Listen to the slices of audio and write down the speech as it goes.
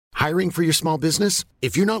Hiring for your small business?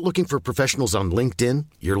 If you're not looking for professionals on LinkedIn,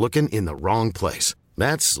 you're looking in the wrong place.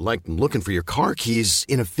 That's like looking for your car keys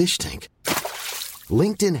in a fish tank.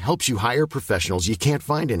 LinkedIn helps you hire professionals you can't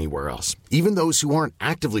find anywhere else, even those who aren't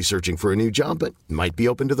actively searching for a new job but might be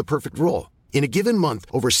open to the perfect role. In a given month,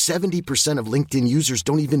 over 70% of LinkedIn users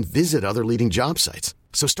don't even visit other leading job sites.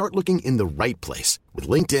 So start looking in the right place. With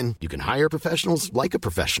LinkedIn, you can hire professionals like a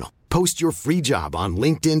professional. Post your free job on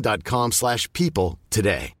linkedin.com/people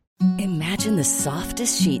today. Imagine the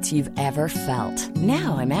softest sheets you've ever felt.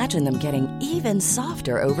 Now imagine them getting even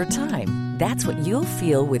softer over time. That's what you'll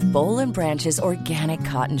feel with Boll & Branch's organic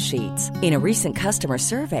cotton sheets. In a recent customer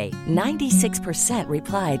survey, 96%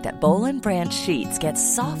 replied that Boll & Branch sheets get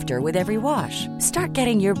softer with every wash. Start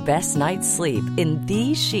getting your best night's sleep in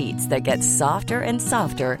these sheets that get softer and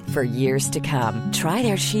softer for years to come. Try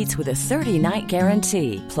their sheets with a 30-night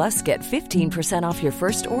guarantee. Plus, get 15% off your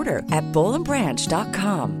first order at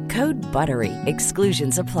bollandbranch.com. Code BUTTERY.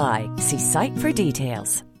 Exclusions apply. See site for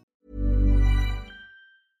details.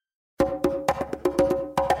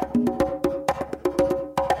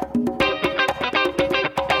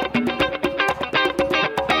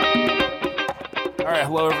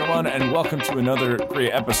 Hello, everyone, and welcome to another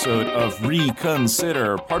great episode of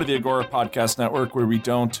Reconsider, part of the Agora Podcast Network, where we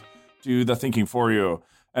don't do the thinking for you.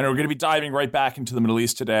 And we're going to be diving right back into the Middle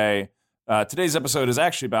East today. Today's episode is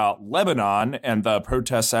actually about Lebanon and the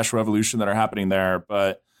protests/revolution that are happening there.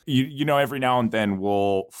 But, you know, every now and then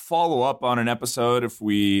we'll follow up on an episode if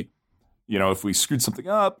we screwed something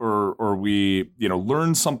up or we,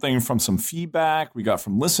 learned something from some feedback we got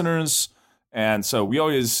from listeners. And so we'll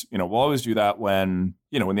always do that when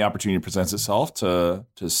the opportunity presents itself to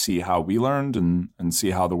see how we learned and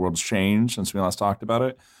see how the world's changed since we last talked about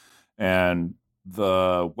it. And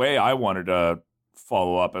the way I wanted to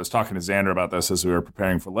follow up, I was talking to Xander about this as we were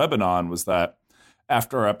preparing for Lebanon, was that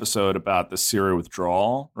after our episode about the Syria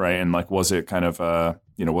withdrawal, right? And was it kind of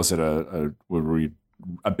were we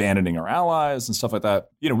abandoning our allies and stuff like that?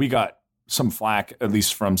 We got some flack, at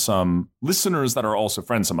least from some listeners that are also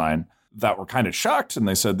friends of mine, that were kind of shocked, and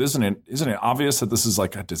they said, isn't it obvious that this is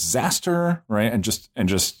like a disaster, right? And just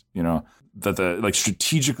that the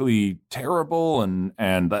strategically terrible and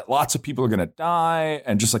that lots of people are going to die,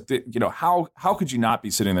 and just how could you not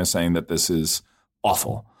be sitting there saying that this is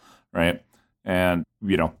awful, right? And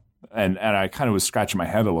and I kind of was scratching my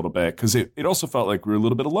head a little bit because it also felt like we were a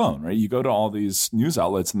little bit alone, right? You go to all these news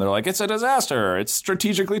outlets and they're like, it's a disaster, it's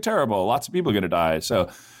strategically terrible, lots of people are going to die. So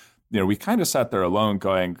we kind of sat there alone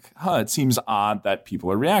going, it seems odd that people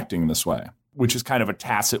are reacting this way, which is kind of a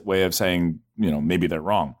tacit way of saying, maybe they're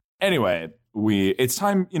wrong. Anyway, it's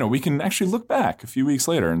time, we can actually look back a few weeks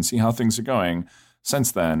later and see how things are going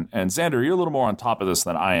since then. And Xander, you're a little more on top of this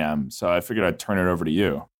than I am, so I figured I'd turn it over to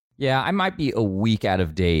you. Yeah, I might be a week out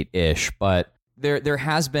of date-ish, but there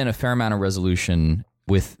has been a fair amount of resolution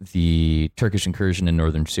with the Turkish incursion in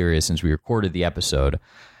northern Syria since we recorded the episode.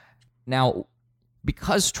 Now,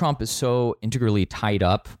 because Trump is so integrally tied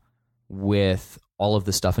up with all of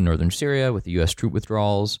the stuff in northern Syria, with the U.S. troop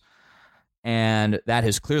withdrawals, and that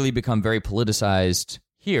has clearly become very politicized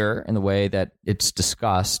here in the way that it's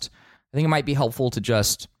discussed, I think it might be helpful to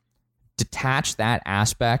just detach that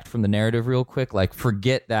aspect from the narrative real quick.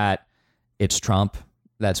 Forget that it's Trump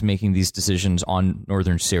that's making these decisions on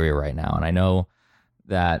northern Syria right now. And I know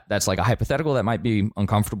that that's a hypothetical that might be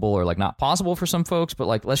uncomfortable or not possible for some folks, but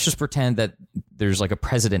let's just pretend that there's a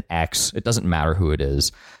President X, it doesn't matter who it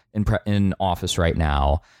is, in office right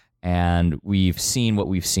now, and we've seen what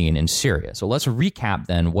we've seen in Syria. So let's recap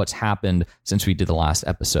then what's happened since we did the last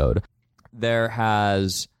episode. There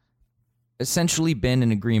has essentially been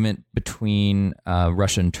an agreement between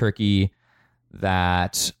Russia and Turkey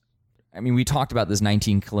that, we talked about this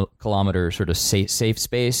 19-kilometer sort of safe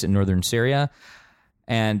space in northern Syria,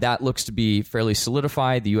 and that looks to be fairly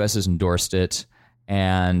solidified. The U.S. has endorsed it.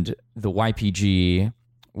 And the YPG,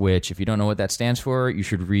 which, if you don't know what that stands for, you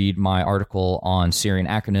should read my article on Syrian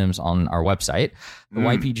acronyms on our website. The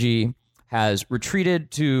YPG has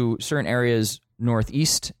retreated to certain areas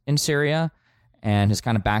northeast in Syria and has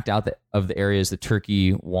kind of backed out of the areas that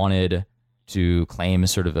Turkey wanted to claim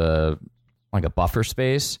as sort of a buffer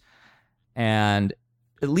space. And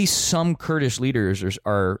at least some Kurdish leaders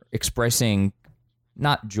are expressing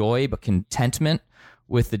not joy, but contentment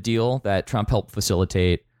with the deal that Trump helped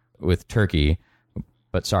facilitate with Turkey.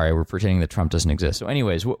 But sorry, we're pretending that Trump doesn't exist. So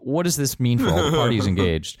anyways, what does this mean for all the parties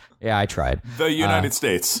engaged? Yeah, I tried. The United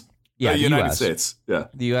States. Yeah, the United States. Yeah.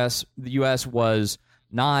 The U.S. was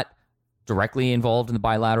not directly involved in the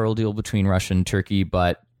bilateral deal between Russia and Turkey,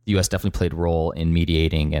 but the U.S. definitely played a role in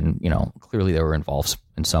mediating, and clearly they were involved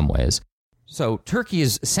in some ways. So Turkey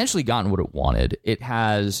has essentially gotten what it wanted. It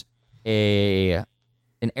has an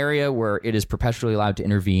area where it is perpetually allowed to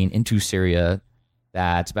intervene into Syria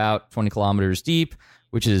that's about 20 kilometers deep,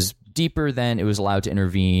 which is deeper than it was allowed to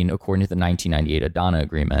intervene according to the 1998 Adana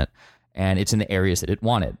Agreement. And it's in the areas that it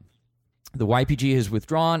wanted. The YPG has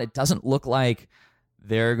withdrawn. It doesn't look like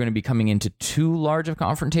they're going to be coming into too large of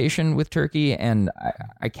confrontation with Turkey. And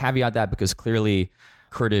I caveat that because clearly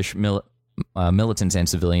Kurdish militants and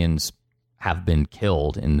civilians have been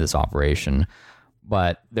killed in this operation.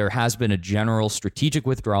 But there has been a general strategic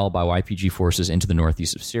withdrawal by YPG forces into the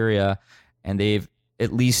northeast of Syria. And they've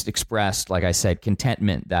at least expressed, like I said,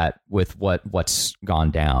 contentment that with what's gone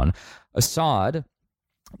down. Assad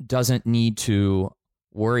doesn't need to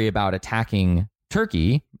worry about attacking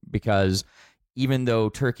Turkey because even though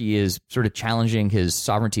Turkey is sort of challenging his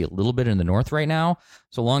sovereignty a little bit in the north right now,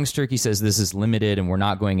 so long as Turkey says this is limited and we're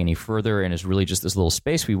not going any further and is really just this little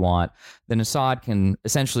space we want, then Assad can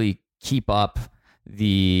essentially keep up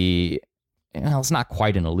it's not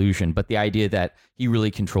quite an illusion, but the idea that he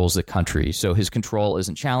really controls the country. So his control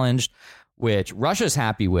isn't challenged, which Russia's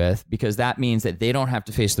happy with because that means that they don't have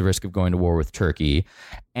to face the risk of going to war with Turkey.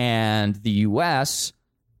 And the U.S.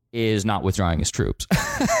 is not withdrawing its troops.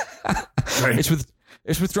 Right.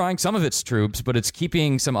 It's withdrawing some of its troops, but it's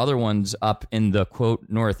keeping some other ones up in the, quote,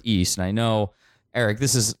 northeast. And I know, Eric,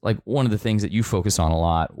 this is like one of the things that you focus on a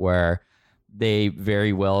lot, where they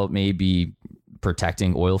very well may be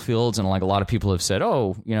protecting oil fields. And like a lot of people have said,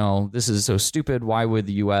 oh, this is so stupid. Why would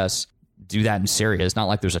the U.S. do that in Syria? It's not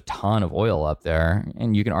like there's a ton of oil up there.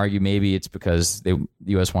 And you can argue maybe it's because the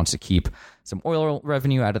U.S. wants to keep some oil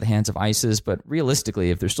revenue out of the hands of ISIS. But realistically,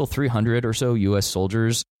 if there's still 300 or so U.S.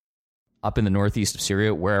 soldiers up in the northeast of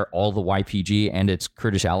Syria where all the YPG and its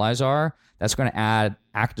Kurdish allies are, that's going to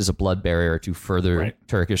act as a blood barrier to further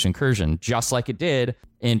Turkish incursion, just like it did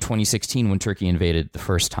in 2016 when Turkey invaded the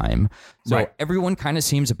first time. So everyone kind of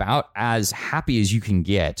seems about as happy as you can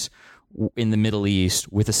get in the Middle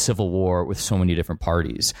East with a civil war with so many different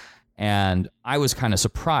parties. And I was kind of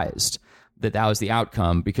surprised that was the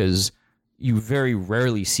outcome because you very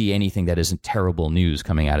rarely see anything that isn't terrible news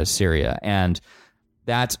coming out of Syria. And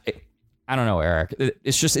that's... I don't know, Eric.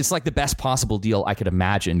 It's like the best possible deal I could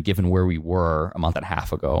imagine given where we were a month and a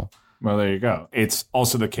half ago. Well, there you go. It's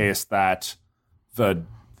also the case that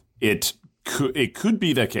it could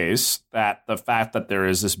be the case that the fact that there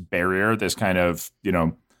is this barrier, this kind of,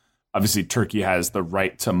 obviously Turkey has the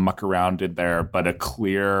right to muck around in there, but a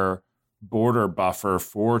clear border buffer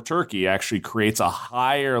for Turkey actually creates a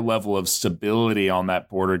higher level of stability on that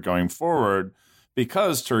border going forward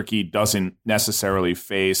because Turkey doesn't necessarily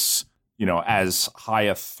face as high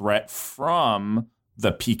a threat from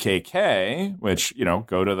the PKK, which,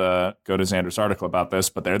 go to Xander's article about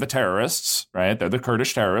this, but they're the terrorists, right? They're the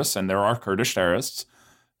Kurdish terrorists, and there are Kurdish terrorists,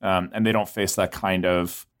 and they don't face that kind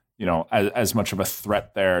of, as much of a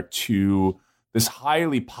threat there to this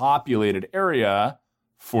highly populated area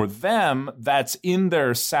for them that's in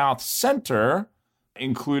their south center,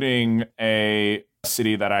 including a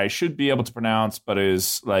city that I should be able to pronounce, but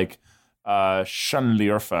is like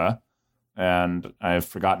Şanlıurfa. And I've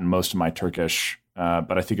forgotten most of my Turkish,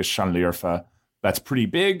 but I think it's Şanlıurfa. That's pretty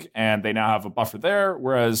big, and they now have a buffer there.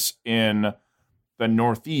 Whereas in the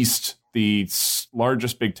northeast, the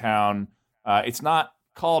largest big town, it's not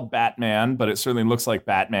called Batman, but it certainly looks like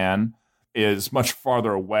Batman, is much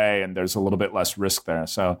farther away, and there's a little bit less risk there.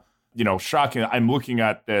 So, shocking. I'm looking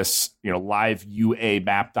at this,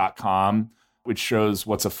 liveuamap.com, which shows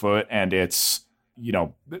what's afoot, and it's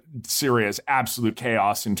Syria is absolute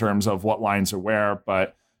chaos in terms of what lines are where,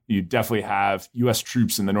 but you definitely have U.S.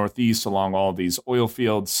 troops in the northeast along all of these oil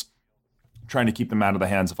fields, trying to keep them out of the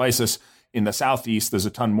hands of ISIS. In the southeast, there's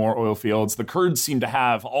a ton more oil fields. The Kurds seem to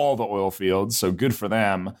have all the oil fields, so good for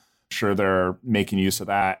them. Sure, they're making use of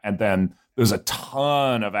that. And then there's a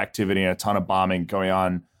ton of activity and a ton of bombing going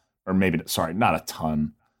on, or maybe, sorry, not a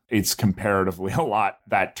ton. It's comparatively a lot.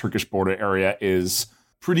 That Turkish border area is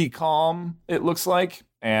pretty calm, it looks like.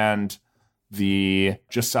 And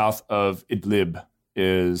just south of Idlib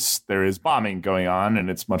there is bombing going on, and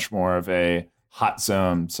it's much more of a hot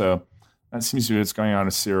zone. So that seems to be what's going on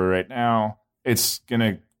in Syria right now. It's going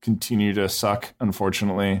to continue to suck,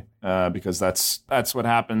 unfortunately, because that's what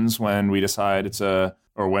happens when we decide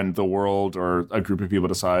or when the world or a group of people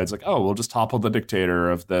decides like, oh, we'll just topple the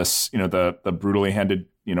dictator of this, the brutally handed,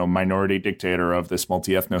 minority dictator of this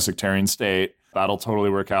multi-ethno sectarian state. That'll totally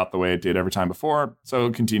work out the way it did every time before. So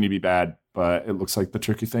it'll continue to be bad. But it looks like the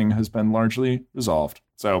Turkey thing has been largely resolved.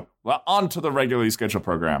 So on to the regularly scheduled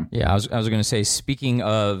program. Yeah, I was going to say, speaking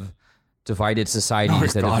of divided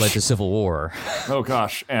societies that have led to civil war. Oh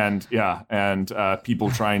gosh, and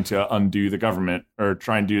people trying to undo the government or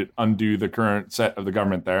trying to undo the current set of the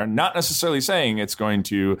government there. Not necessarily saying it's going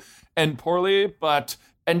to end poorly, but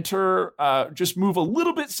just move a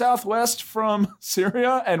little bit southwest from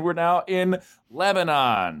Syria, and we're now in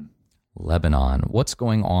Lebanon. Lebanon. What's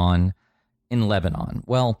going on in Lebanon?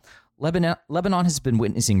 Well, Lebanon has been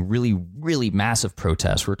witnessing really, really massive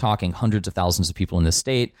protests. We're talking hundreds of thousands of people in the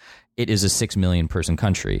state. It is a 6 million person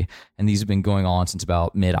country, and these have been going on since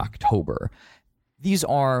about mid-October. These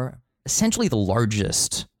are essentially the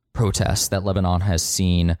largest protests that Lebanon has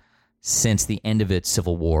seen since the end of its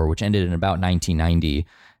civil war, which ended in about 1990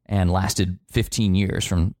 and lasted 15 years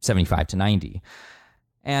from 75 to 90.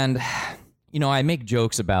 And, I make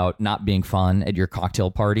jokes about not being fun at your cocktail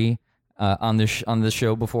party on this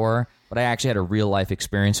show before, but I actually had a real life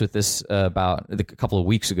experience with this about a couple of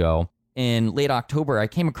weeks ago. In late October, I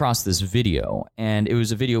came across this video, and it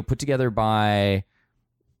was a video put together by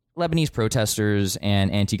Lebanese protesters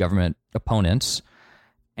and anti-government opponents.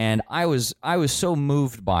 And I was so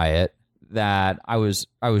moved by it that I was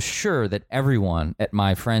sure that everyone at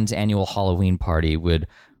my friend's annual Halloween party would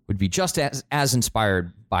be just as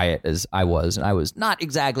inspired by it as I was. And I was not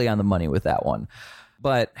exactly on the money with that one.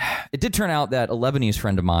 But it did turn out that a Lebanese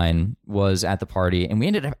friend of mine was at the party, and we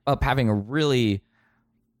ended up having a really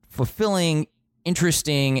fulfilling,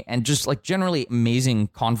 interesting, and just like generally amazing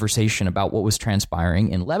conversation about what was transpiring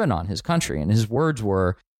in Lebanon, his country. And his words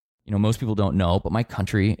were, most people don't know, but my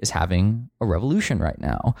country is having a revolution right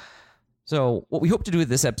now. So what we hope to do with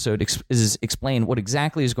this episode is explain what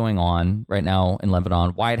exactly is going on right now in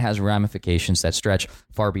Lebanon, why it has ramifications that stretch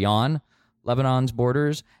far beyond Lebanon's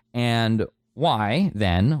borders, and why,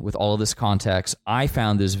 then, with all of this context, I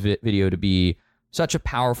found this video to be such a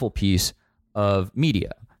powerful piece of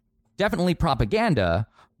media. Definitely propaganda,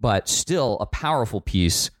 but still a powerful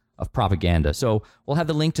piece of propaganda. So we'll have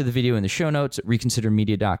the link to the video in the show notes at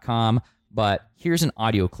reconsidermedia.com, but here's an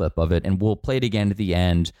audio clip of it, and we'll play it again at the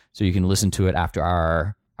end so you can listen to it after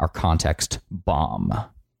our context bomb.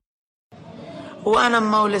 وأنا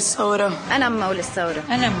ممول الثورة. أنا ممول الثورة.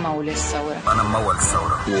 أنا ممول الثورة. أنا ممول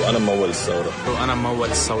الثورة. وأنا ممول الثورة. وأنا ممول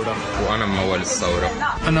الثورة. وأنا ممول الثورة.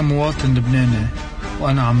 أنا مواطن لبناني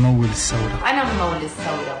وأنا عم مول الثورة. أنا ممول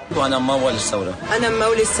الثورة. وأنا ممول الثورة. أنا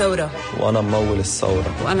ممول الثورة. وأنا ممول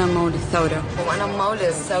الثورة. وأنا ممول الثورة. وأنا ممول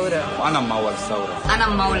الثورة. وأنا ممول الثورة. أنا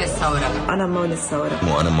ممول الثورة. أنا ممول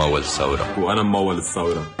الثورة. وأنا ممول الثورة. وأنا ممول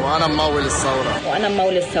الثورة. وأنا ممول الثورة. وأنا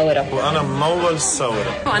ممول الثورة. وأنا ممول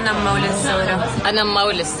الثورة. وأنا ممول الثورة. أنا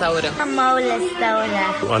ممول الثورة.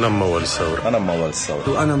 وأنا ممول الثورة. أنا ممول الثورة.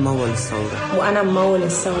 وأنا ممول الثورة. وأنا ممول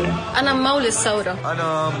الثورة. أنا ممول الثورة.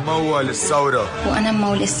 أنا ممول الثورة. وأنا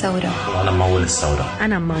ممول الثورة. وأنا ممول الثورة.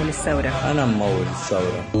 أنا ممول الثورة. أنا ممول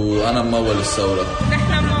الثورة. وأنا ممول الثورة.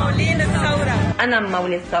 نحن ممولين الثورة. أنا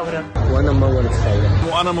ممول الثورة. وأنا ممول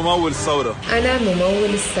الثورة. وأنا ممول الثورة. أنا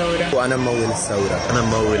ممول الثورة. وأنا ممول الثورة. أنا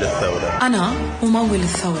ممول الثورة. أنا ممول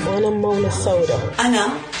الثورة. وأنا ممول الثورة. أنا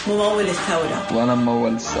ممول الثورة. وأنا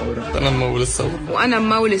ممول الثورة. أنا ممول الثورة. وأنا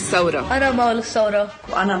ممول الثورة. أنا ممول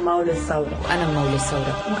الثورة. وأنا ممول الثورة. وأنا ممول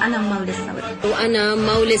الثورة. وأنا ممول الثورة. وأنا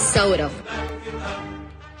ممول الثورة.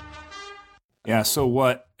 Yeah, so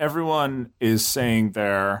what everyone is saying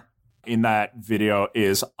there in that video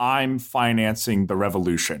is I'm financing the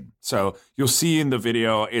revolution. So you'll see in the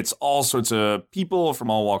video, it's all sorts of people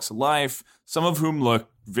from all walks of life, some of whom look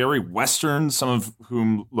very Western, some of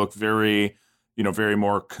whom look very, very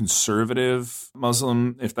more conservative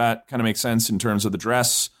Muslim, if that kind of makes sense in terms of the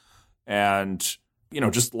dress. And,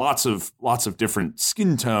 just lots of different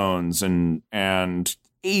skin tones and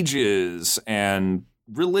ages and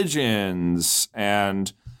religions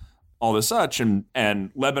and all this such, and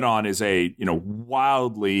Lebanon is a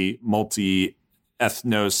wildly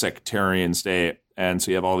multi-ethno-sectarian state, and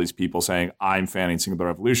so you have all these people saying I'm financing the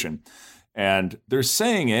revolution, and they're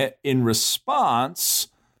saying it in response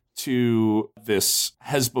to this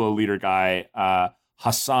Hezbollah leader guy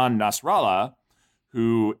Hassan Nasrallah,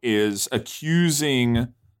 who is accusing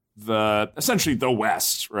essentially the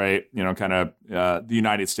West, right? The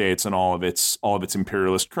United States and all of its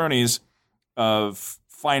imperialist cronies of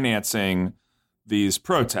financing these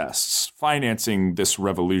protests, financing this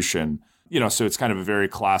revolution. So it's kind of a very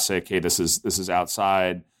classic, hey, this is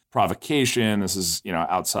outside provocation. This is,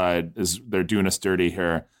 outside, they're doing us dirty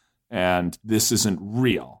here. And this isn't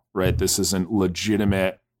real, right? This isn't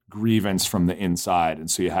legitimate grievance from the inside.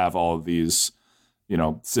 And so you have all of these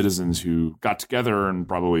citizens who got together and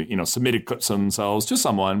probably, submitted themselves to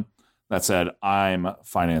someone that said, I'm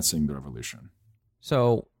financing the revolution.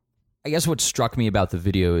 So I guess what struck me about the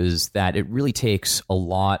video is that it really takes a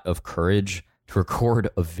lot of courage to record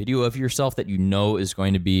a video of yourself that you know is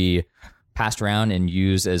going to be passed around and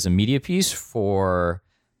used as a media piece for,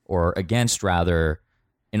 or against rather,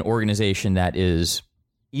 an organization that is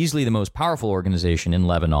easily the most powerful organization in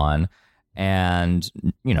Lebanon and,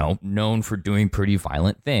 you know, known for doing pretty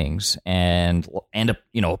violent things and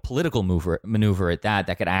a political maneuver at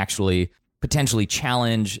that could actually potentially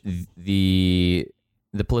challenge the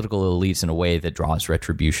political elites in a way that draws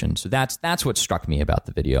retribution. So that's what struck me about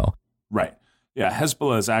the video. Right. Yeah.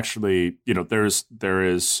 Hezbollah is actually, you know, there is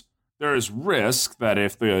risk that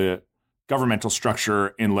if the governmental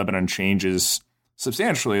structure in Lebanon changes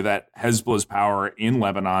substantially, that Hezbollah's power in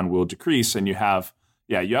Lebanon will decrease. And you have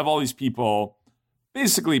all these people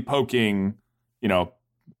basically poking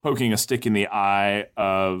a stick in the eye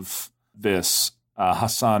of this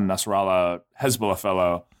Hassan Nasrallah Hezbollah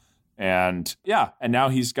fellow. And now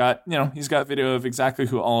he's got video of exactly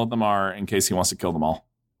who all of them are in case he wants to kill them all.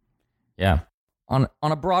 Yeah. On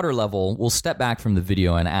a broader level, we'll step back from the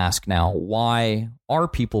video and ask now, why are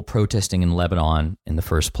people protesting in Lebanon in the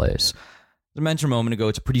first place? As I mentioned a moment ago,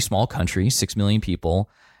 it's a pretty small country, 6 million people.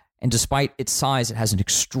 And despite its size, it has an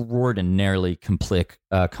extraordinarily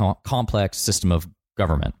complex system of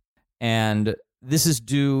government. And this is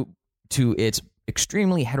due to its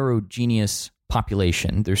extremely heterogeneous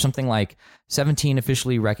population. There's something like 17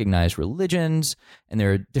 officially recognized religions, and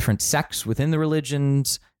there are different sects within the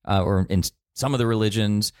religions, or in some of the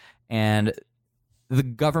religions, and the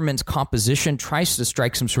government's composition tries to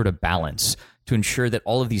strike some sort of balance to ensure that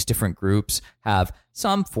all of these different groups have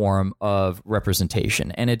some form of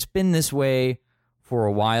representation. And it's been this way for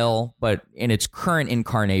a while, but in its current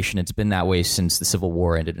incarnation, it's been that way since the Civil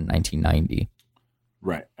War ended in 1990.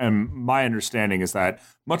 Right. And my understanding is that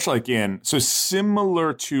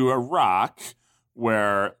similar to Iraq,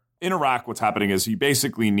 where in Iraq, what's happening is you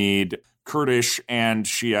basically need Kurdish and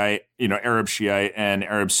Shiite, Arab Shiite and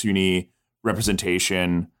Arab Sunni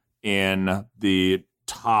representation in the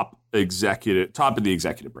top of the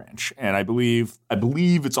executive branch. And I believe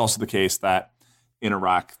it's also the case that in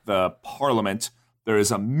Iraq, the parliament, there is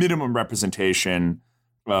a minimum representation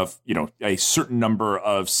of, a certain number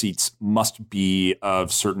of seats must be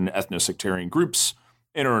of certain ethno-sectarian groups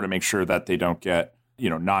in order to make sure that they don't get,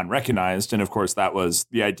 non-recognized. And of course, that was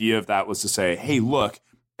the idea of that was to say, hey, look,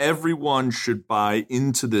 everyone should buy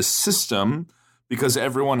into this system because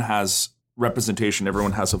everyone has representation,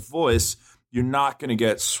 everyone has a voice. You're not going to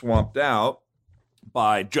get swamped out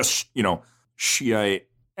by just, Shiite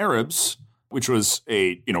Arabs, which was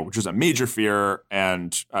a major fear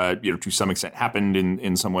and, to some extent happened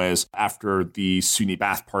in some ways after the Sunni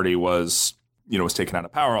Ba'ath Party was taken out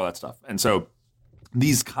of power, all that stuff. And so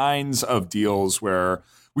these kinds of deals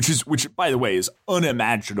which by the way is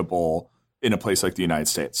unimaginable in a place like the United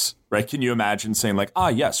States, right? Can you imagine saying like,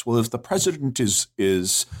 yes, well, if the president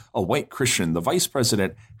is a white Christian, the vice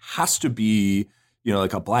president has to be,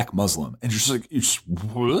 like a black Muslim. And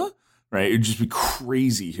what? Right? It'd just be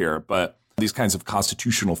crazy here. But these kinds of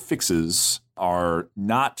constitutional fixes are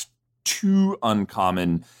not too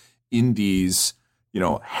uncommon in these,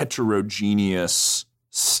 heterogeneous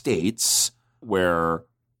states where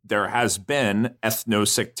there has been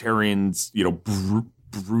ethno-sectarians,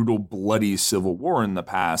 brutal, bloody civil war in the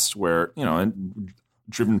past where,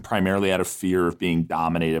 driven primarily out of fear of being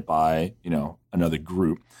dominated by, another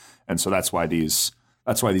group. And so that's why these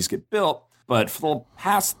get built. But for the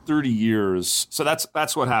past 30 years, so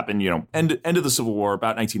that's what happened, end of the Civil War,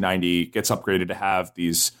 about 1990, gets upgraded to have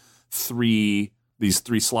these three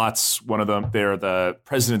slots. One of them, they're the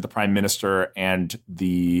president, the prime minister, and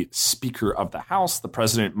the speaker of the House. The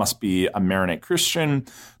president must be a Maronite Christian.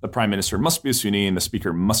 The prime minister must be a Sunni, and the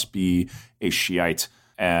speaker must be a Shiite.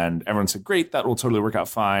 And everyone said, great, that will totally work out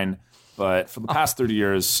fine. But for the past 30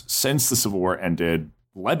 years, since the Civil War ended,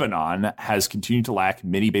 Lebanon has continued to lack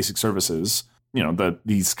many basic services.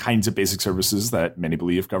 These kinds of basic services that many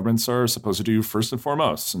believe governments are supposed to do first and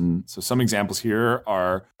foremost. And so some examples here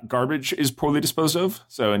are garbage is poorly disposed of.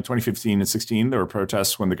 So in 2015 and 16, there were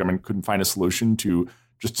protests when the government couldn't find a solution to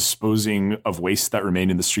just disposing of waste that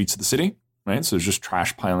remained in the streets of the city, right? So there's just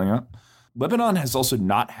trash piling up. Lebanon has also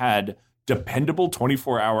not had dependable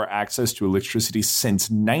 24-hour access to electricity since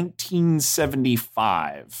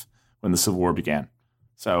 1975 when the Civil War began.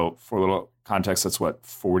 So for a little context, that's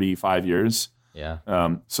 45 years. Yeah.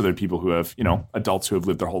 So there are people who have, adults who have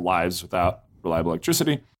lived their whole lives without reliable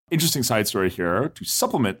electricity. Interesting side story here. To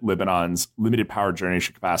supplement Lebanon's limited power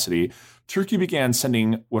generation capacity, Turkey began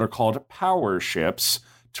sending what are called power ships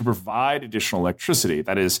to provide additional electricity.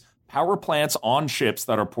 That is, power plants on ships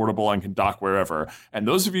that are portable and can dock wherever. And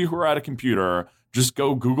those of you who are at a computer, just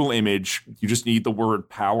go Google image. You just need the word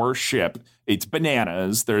power ship. It's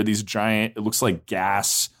bananas. There are these giant, it looks like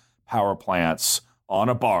gas power plants on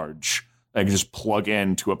a barge that can just plug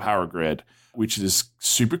into a power grid, which is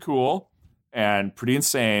super cool and pretty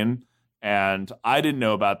insane. And I didn't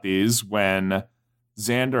know about these when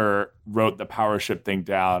Xander wrote the power ship thing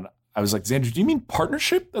down. I was like, Xander, do you mean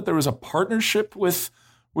partnership? That there was a partnership with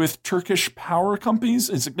Turkish power companies?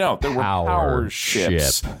 It's like, no, there were power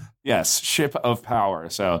ships. Yes, ship of power.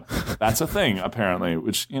 So that's a thing, apparently,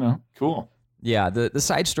 which, cool. Yeah, the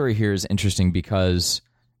side story here is interesting because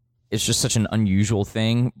it's just such an unusual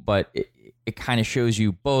thing, but it kind of shows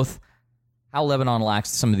you both how Lebanon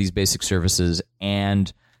lacks some of these basic services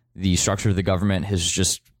and the structure of the government has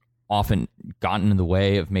just often gotten in the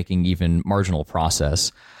way of making even marginal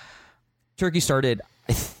progress. Turkey started,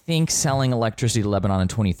 I think, selling electricity to Lebanon in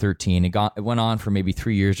 2013. It went on for maybe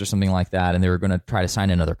 3 years or something like that, and they were going to try to sign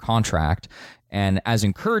another contract. And as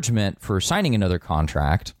encouragement for signing another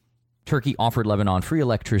contract, Turkey offered Lebanon free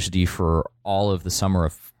electricity for all of the summer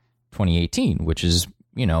of 2018, which is,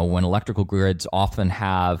 when electrical grids often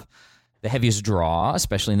have the heaviest draw,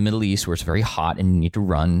 especially in the Middle East where it's very hot and you need to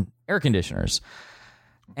run air conditioners.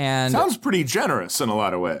 And sounds pretty generous in a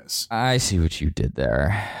lot of ways. I see what you did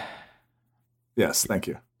there. Yes, thank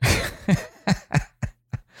you.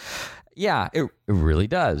 Yeah, it really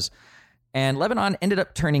does. And Lebanon ended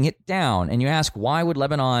up turning it down. And you ask, why would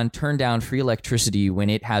Lebanon turn down free electricity when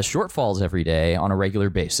it has shortfalls every day on a regular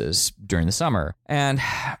basis during the summer? And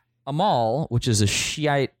Amal, which is a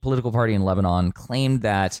Shiite political party in Lebanon, claimed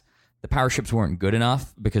that the power ships weren't good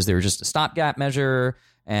enough because they were just a stopgap measure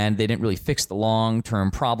and they didn't really fix the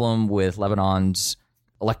long-term problem with Lebanon's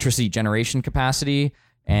electricity generation capacity.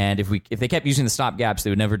 And if they kept using the stopgaps, they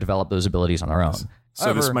would never develop those abilities on their own. So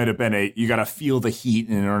however, this might have been you got to feel the heat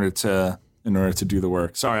in order to do the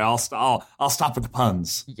work. Sorry, I'll stop with the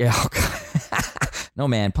puns. Yeah. No,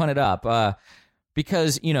 man, pun it up.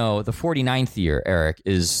 Because, the 49th year, Eric,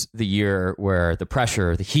 is the year where the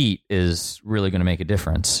pressure, the heat is really going to make a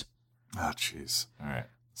difference. Oh, jeez. All right.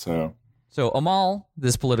 So Amal,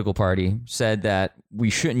 this political party, said that we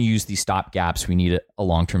shouldn't use these stopgaps. We need a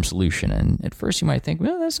long-term solution. And at first you might think,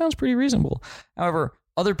 well, that sounds pretty reasonable. However,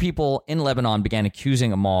 other people in Lebanon began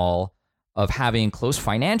accusing Amal of having close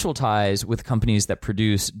financial ties with companies that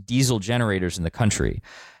produce diesel generators in the country.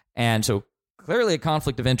 And so clearly a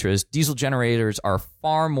conflict of interest. Diesel generators are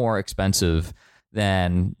far more expensive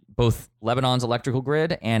than both Lebanon's electrical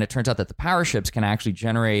grid, and it turns out that the power ships can actually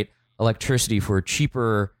generate electricity for a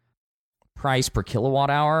cheaper price per kilowatt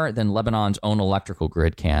hour than Lebanon's own electrical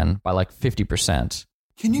grid can by like 50%.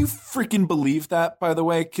 Can you freaking believe that, by the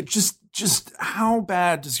way? Just how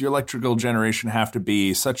bad does your electrical generation have to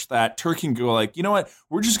be such that Turkey can go like, you know what?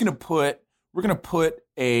 We're going to put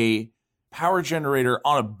a power generator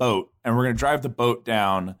on a boat and we're going to drive the boat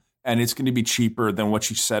down and it's going to be cheaper than what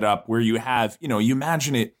you set up where you have, you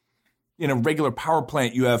imagine it in a regular power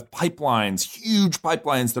plant, you have pipelines, huge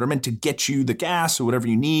pipelines that are meant to get you the gas or whatever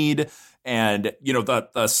you need. And,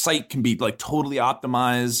 the site can be like totally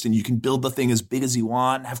optimized and you can build the thing as big as you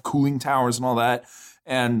want and have cooling towers and all that.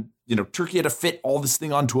 And, Turkey had to fit all this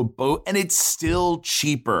thing onto a boat and it's still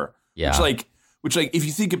cheaper. Yeah. Which if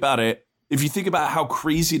you think about it, if you think about how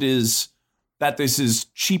crazy it is that this is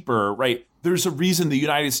cheaper, right? There's a reason the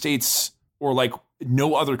United States or like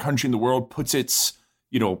no other country in the world puts its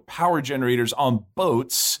power generators on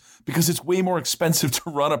boats because it's way more expensive to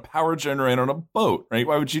run a power generator on a boat, right?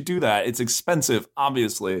 Why would you do that? It's expensive,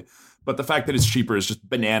 obviously. But the fact that it's cheaper is just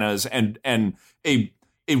bananas and a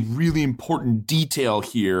really important detail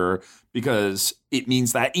here because it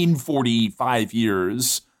means that in 45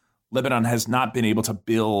 years, Lebanon has not been able to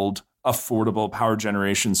build affordable power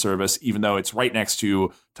generation service, even though it's right next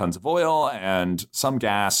to tons of oil and some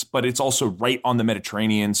gas, but it's also right on the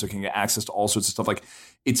Mediterranean, so it can get access to all sorts of stuff. Like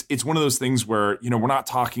it's one of those things where, we're not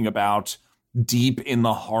talking about deep in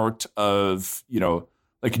the heart of,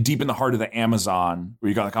 deep in the heart of the Amazon where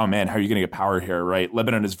you go like, oh man, how are you going to get power here? Right.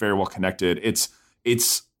 Lebanon is very well connected.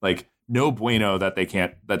 It's like no bueno that they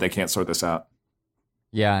can't sort this out.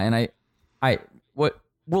 Yeah. And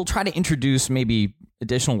we'll try to introduce maybe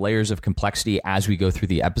additional layers of complexity as we go through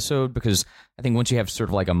the episode, because I think once you have sort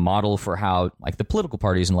of like a model for how like the political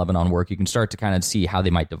parties in Lebanon work, you can start to kind of see how they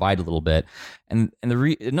might divide a little bit. And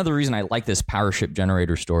another reason I like this power ship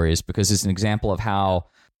generator story is because it's an example of how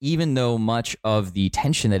even though much of the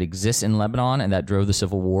tension that exists in Lebanon and that drove the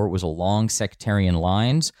civil war was along sectarian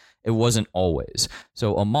lines, it wasn't always.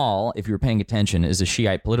 So Amal, if you were paying attention, is a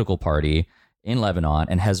Shiite political party. in Lebanon,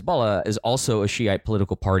 and Hezbollah is also a Shiite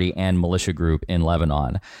political party and militia group in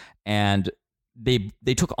Lebanon. And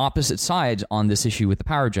they took opposite sides on this issue with the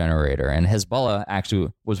power generator. And Hezbollah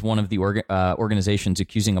actually was one of the organizations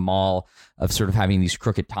accusing Amal of sort of having these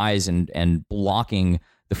crooked ties and blocking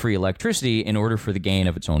the free electricity in order for the gain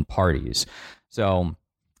of its own parties. So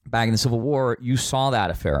back in the Civil War, you saw that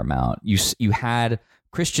a fair amount. You had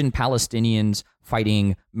Christian Palestinians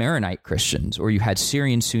fighting Maronite Christians, or you had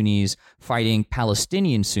Syrian Sunnis fighting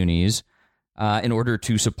Palestinian Sunnis in order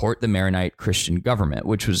to support the Maronite Christian government,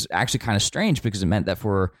 which was actually kind of strange because it meant that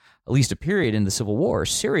for at least a period in the Civil War,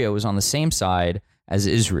 Syria was on the same side as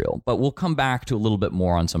Israel. But we'll come back to a little bit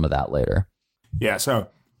more on some of that later. Yeah, so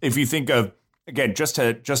if you think of, again, just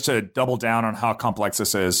to double down on how complex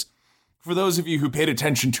this is, for those of you who paid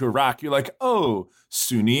attention to Iraq, you're like, oh,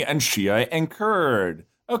 Sunni and Shia and Kurd.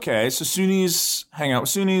 Okay, so Sunnis hang out with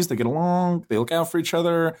Sunnis, they get along, they look out for each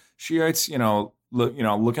other. Shiites,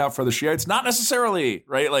 look out for the Shiites. Not necessarily,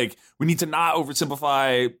 right? Like, we need to not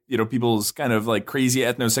oversimplify, people's kind of like crazy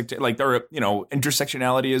ethno-sectarian, like their,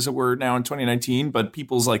 intersectionality is a word now in 2019, but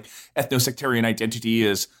people's like ethno-sectarian identity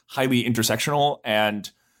is highly intersectional.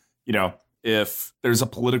 And, if there's a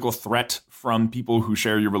political threat from people who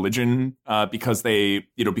share your religion, because they,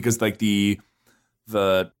 because like the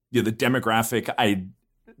demographic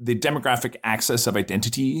access of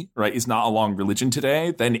identity, right, is not along religion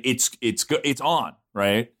today, then it's on,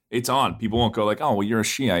 right? It's on. People won't go like, oh, well, you're a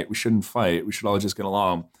Shiite, we shouldn't fight, we should all just get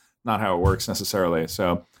along. Not how it works necessarily.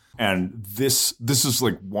 So, and this is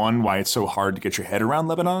like one why it's so hard to get your head around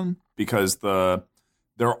Lebanon, because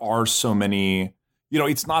there are so many.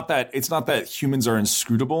 It's not that humans are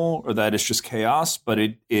inscrutable or that it's just chaos, but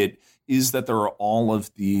it is that there are all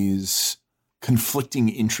of these conflicting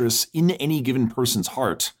interests in any given person's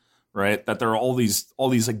heart, right? That there are all these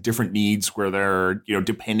like different needs where they're,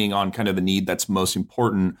 depending on kind of the need that's most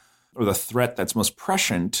important or the threat that's most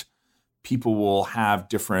prescient, people will have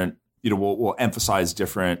different, will emphasize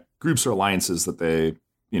different groups or alliances that they,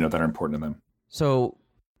 that are important to them. So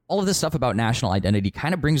all of this stuff about national identity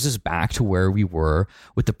kind of brings us back to where we were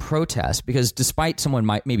with the protests, because despite someone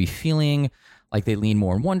maybe feeling like they lean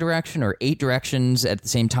more in one direction or 8 directions at the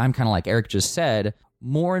same time, kind of like Eric just said,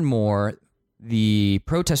 more and more the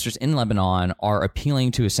protesters in Lebanon are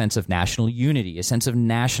appealing to a sense of national unity, a sense of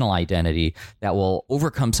national identity that will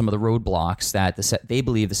overcome some of the roadblocks that they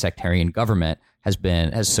believe the sectarian government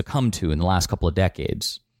has succumbed to in the last couple of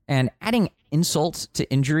decades. And adding insult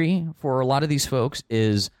to injury for a lot of these folks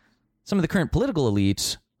is some of the current political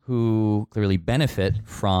elites who clearly benefit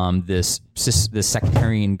from this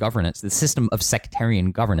sectarian governance, the system of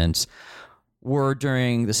sectarian governance, were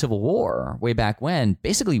during the Civil War, way back when,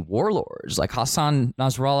 basically warlords. Like Hassan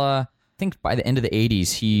Nasrallah, I think by the end of the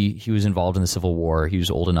 80s, he was involved in the Civil War. He was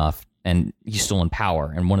old enough, and he's still in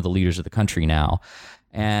power and one of the leaders of the country now.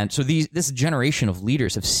 And so this generation of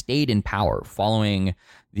leaders have stayed in power following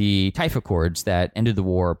the Taif Accords that ended the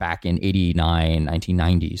war back in 1989,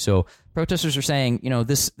 1990. So protesters are saying,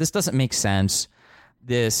 this doesn't make sense.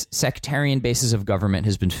 This sectarian basis of government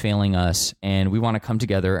has been failing us, and we want to come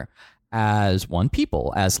together as one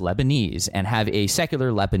people, as Lebanese, and have a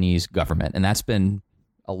secular Lebanese government. And that's been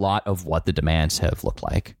a lot of what the demands have looked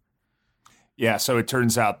like. Yeah, so it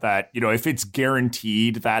turns out that, if it's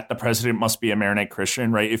guaranteed that the president must be a Maronite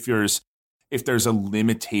Christian, right? If there's a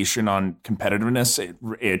limitation on competitiveness,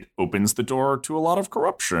 it opens the door to a lot of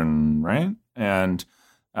corruption, right? And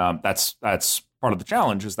that's part of the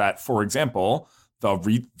challenge is that, for example,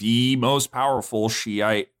 the most powerful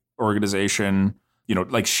Shiite organization,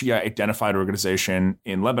 like Shiite identified organization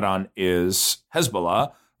in Lebanon is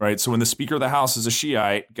Hezbollah. Right. So when the Speaker of the House is a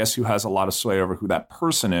Shiite, guess who has a lot of sway over who that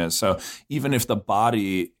person is? So even if the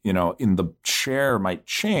body, in the chair might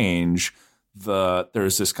change,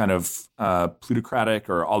 there's this kind of plutocratic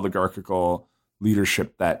or oligarchical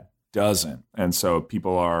leadership that doesn't. And so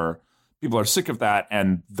people are sick of that.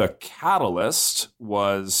 And the catalyst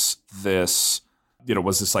was this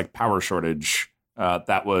like power shortage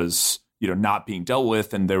that was, not being dealt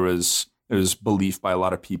with. And there was belief by a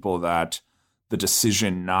lot of people that the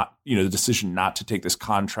decision not to take this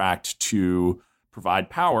contract to provide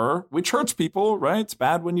power, which hurts people, right? It's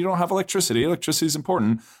bad when you don't have electricity. Electricity is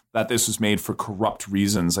important. That this was made for corrupt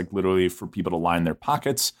reasons, like literally for people to line their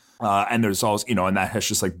pockets. And there's always, and that has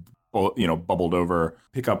just like, bubbled over,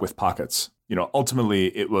 pick up with pockets.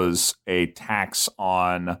 Ultimately it was a tax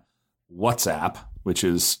on WhatsApp, which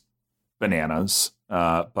is bananas.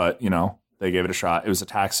 But they gave it a shot. It was a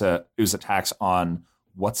tax on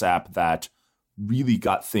WhatsApp that really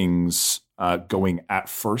got things going at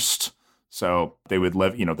first. So they would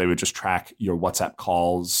they would just track your WhatsApp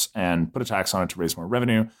calls and put a tax on it to raise more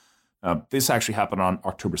revenue. This actually happened on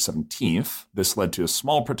October 17th. This led to a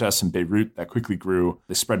small protest in Beirut that quickly grew.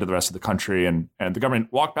 They spread to the rest of the country, and the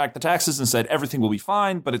government walked back the taxes and said everything will be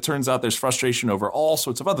fine. But it turns out there's frustration over all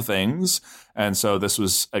sorts of other things. And so this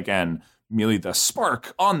was, again, merely the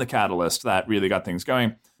spark on the catalyst that really got things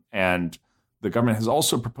going. And the government has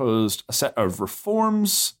also proposed a set of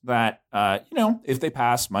reforms that, if they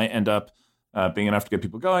pass, might end up being enough to get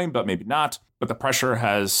people going, but maybe not. But the pressure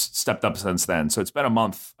has stepped up since then. So it's been a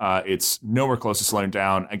month. It's nowhere close to slowing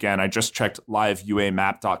down. Again, I just checked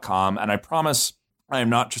liveuamap.com, and I promise I am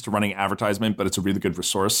not just a running advertisement, but it's a really good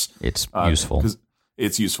resource. It's useful.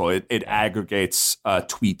 It's useful. It aggregates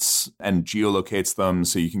tweets and geolocates them,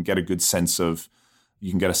 so you can get a sense of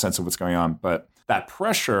what's going on. But that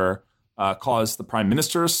pressure caused the Prime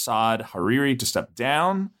Minister, Saad Hariri, to step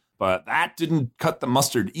down. But that didn't cut the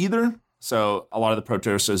mustard either. So a lot of the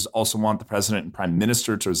protesters also want the president and prime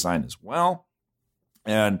minister to resign as well.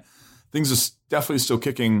 And things are definitely still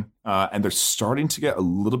kicking, and they're starting to get a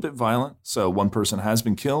little bit violent. So one person has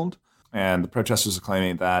been killed, and the protesters are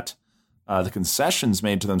claiming that the concessions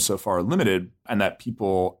made to them so far are limited, and that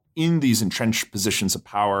people in these entrenched positions of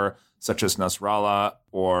power, such as Nasrallah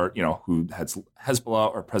or, who has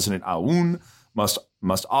Hezbollah or President Aoun, must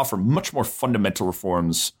offer much more fundamental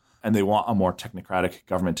reforms, and they want a more technocratic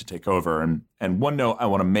government to take over. And one note I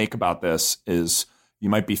want to make about this is you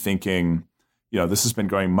might be thinking, this has been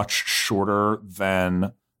going much shorter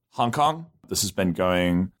than Hong Kong. It's been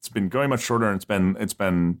going much shorter, and it's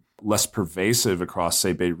been less pervasive across,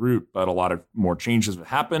 say, Beirut, but a lot of more changes have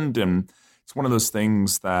happened. And it's one of those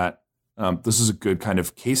things that this is a good kind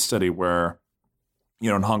of case study where,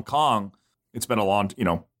 in Hong Kong, it's been a long,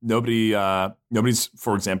 nobody's,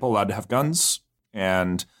 for example, allowed to have guns.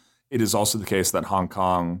 And it is also the case that Hong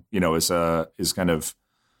Kong, is kind of,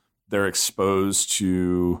 they're exposed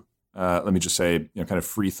to, let me just say, kind of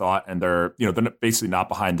free thought, and they're basically not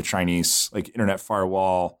behind the Chinese internet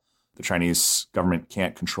firewall. The Chinese government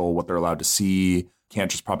can't control what they're allowed to see, can't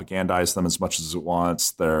just propagandize them as much as it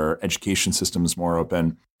wants. Their education system is more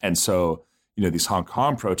open, and so these Hong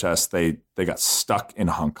Kong protests, they got stuck in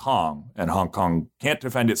Hong Kong, and Hong Kong can't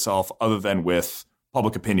defend itself other than with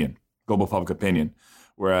public opinion, global public opinion.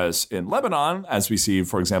 Whereas in Lebanon, as we see,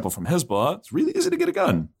 for example, from Hezbollah, it's really easy to get a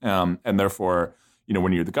gun. And therefore,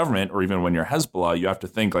 when you're the government or even when you're Hezbollah, you have to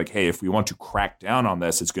think hey, if we want to crack down on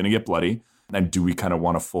this, it's going to get bloody. And do we kind of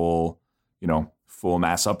want a full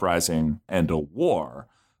mass uprising and a war?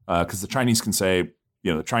 Because the Chinese can say,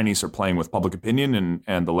 the Chinese are playing with public opinion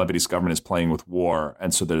and the Lebanese government is playing with war.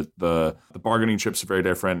 And so the bargaining chips are very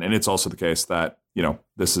different. And it's also the case that,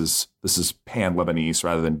 this is pan-Lebanese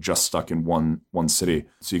rather than just stuck in one city.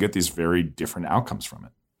 So you get these very different outcomes from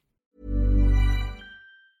it.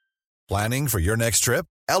 Planning for your next trip?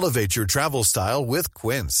 Elevate your travel style with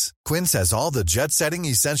Quince. Quince has all the jet-setting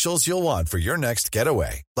essentials you'll want for your next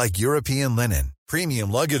getaway, like European linen,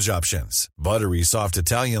 premium luggage options, buttery soft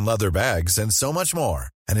Italian leather bags, and so much more.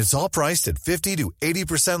 And it's all priced at 50 to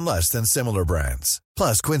 80% less than similar brands.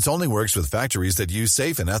 Plus, Quince only works with factories that use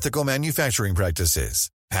safe and ethical manufacturing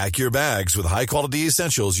practices. Pack your bags with high-quality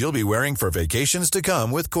essentials you'll be wearing for vacations to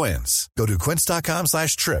come with Quince. Go to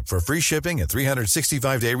quince.com/trip for free shipping and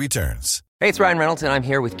 365-day returns. Hey, it's Ryan Reynolds, and I'm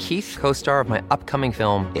here with Keith, co-star of my upcoming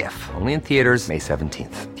film, If, only in theaters May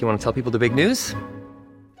 17th. Do you want to tell people the big news?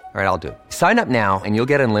 All right, I'll do it. Sign up now and you'll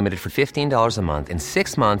get unlimited for $15 a month and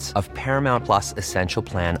 6 months of Paramount Plus Essential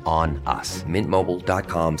Plan on us.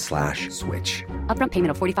 MintMobile.com/switch. Upfront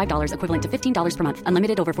payment of $45 equivalent to $15 per month.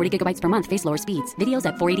 Unlimited over 40 gigabytes per month. Face lower speeds. Videos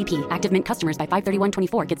at 480p. Active Mint customers by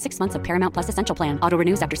 531.24 get 6 months of Paramount Plus Essential Plan. Auto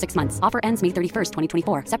renews after 6 months. Offer ends May 31st,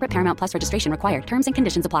 2024. Separate Paramount Plus registration required. Terms and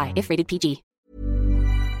conditions apply if rated PG.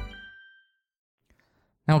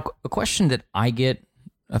 Now, a question that I get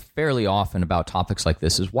fairly often about topics like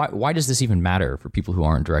this is why does this even matter for people who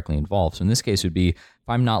aren't directly involved? So in this case, it would be, if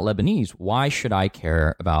I'm not Lebanese, why should I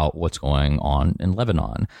care about what's going on in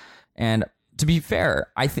Lebanon? And to be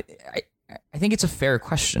fair, I think it's a fair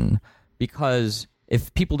question, because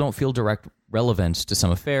if people don't feel direct relevance to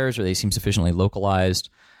some affairs or they seem sufficiently localized,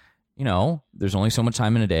 there's only so much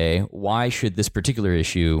time in a day. Why should this particular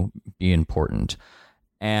issue be important?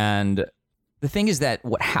 And the thing is that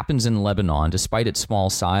what happens in Lebanon, despite its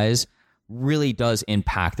small size, really does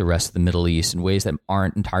impact the rest of the Middle East in ways that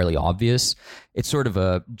aren't entirely obvious. It's sort of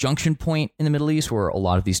a junction point in the Middle East where a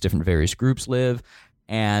lot of these different various groups live.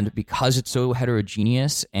 And because it's so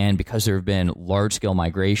heterogeneous, and because there have been large-scale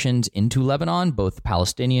migrations into Lebanon, both the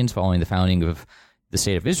Palestinians following the founding of the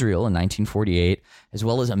state of Israel in 1948, as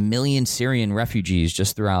well as 1 million Syrian refugees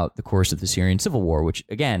just throughout the course of the Syrian civil war, which,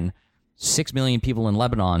 again, 6 million people in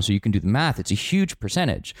Lebanon, so you can do the math. It's a huge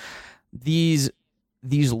percentage. These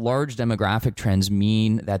large demographic trends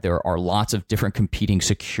mean that there are lots of different competing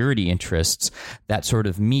security interests that sort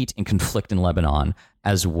of meet and conflict in Lebanon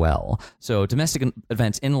as well. So domestic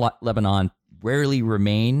events in Lebanon rarely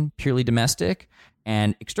remain purely domestic,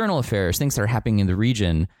 and external affairs, things that are happening in the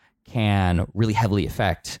region, can really heavily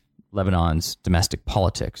affect Lebanon's domestic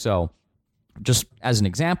politics. So just as an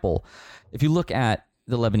example, if you look at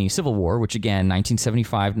the Lebanese Civil War, which again,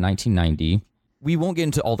 1975 to 1990, we won't get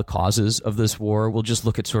into all the causes of this war. We'll just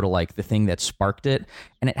look at sort of like the thing that sparked it.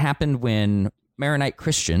 And it happened when Maronite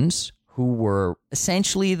Christians, who were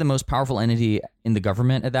essentially the most powerful entity in the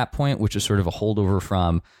government at that point, which is sort of a holdover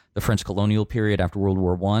from the French colonial period after World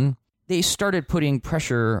War I, they started putting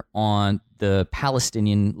pressure on the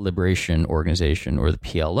Palestinian Liberation Organization, or the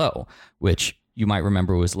PLO, which you might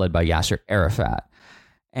remember was led by Yasser Arafat.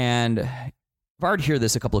 And if I were to hear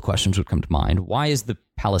this, a couple of questions would come to mind. Why is the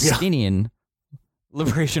Palestinian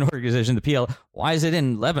Liberation Organization, the PLO, why is it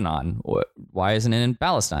in Lebanon? Why isn't it in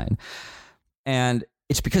Palestine? And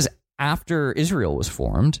it's because after Israel was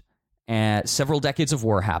formed, and several decades of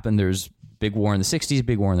war happened. There's big war in the 60s,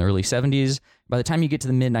 big war in the early 70s. By the time you get to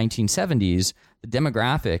the mid-1970s, the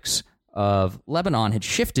demographics of Lebanon had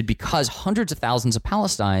shifted because hundreds of thousands of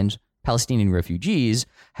Palestinian refugees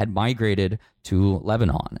had migrated to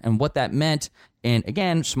Lebanon. And what that meant, and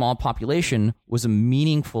again, small population, was a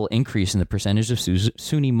meaningful increase in the percentage of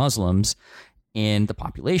Sunni Muslims in the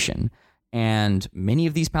population. And many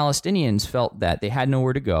of these Palestinians felt that they had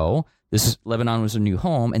nowhere to go. Lebanon was a new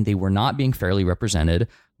home, and they were not being fairly represented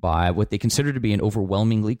by what they considered to be an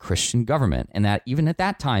overwhelmingly Christian government, and that even at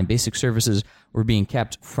that time, basic services were being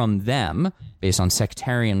kept from them based on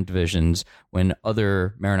sectarian divisions when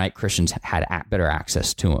other Maronite Christians had better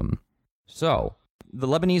access to them. So the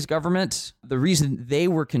Lebanese government, the reason they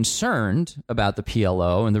were concerned about the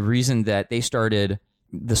PLO and the reason that they started,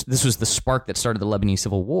 this was the spark that started the Lebanese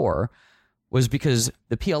Civil War, was because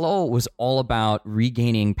the PLO was all about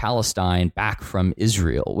regaining Palestine back from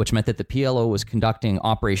Israel, which meant that the PLO was conducting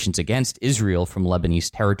operations against Israel from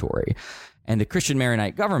Lebanese territory. And the Christian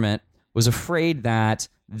Maronite government was afraid that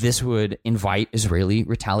this would invite Israeli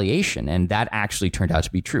retaliation. And that actually turned out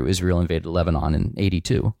to be true. Israel invaded Lebanon in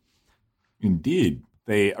 1982. Indeed.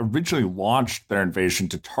 They originally launched their invasion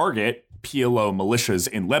to target PLO militias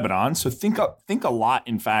in Lebanon. So think a lot,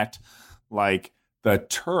 in fact, like the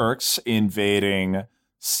Turks invading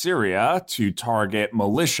Syria to target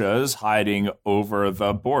militias hiding over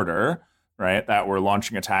the border, right, that were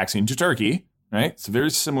launching attacks into Turkey, right? It's a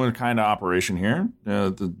very similar kind of operation here.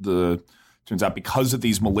 Turns out because of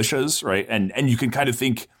these militias, right, and you can kind of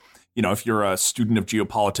think, if you're a student of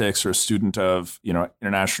geopolitics or a student of,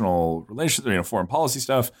 international relations, foreign policy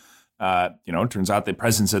stuff, it turns out the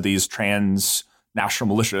presence of these transnational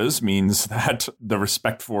militias means that the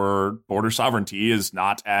respect for border sovereignty is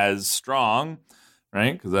not as strong,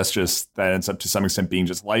 right? Because that ends up to some extent being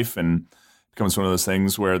just life, and becomes one of those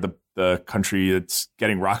things where the country that's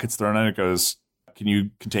getting rockets thrown at it goes, can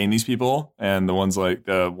you contain these people? And the one's like,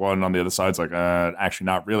 the one on the other side's like, actually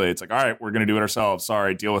not really. It's like, all right, we're going to do it ourselves.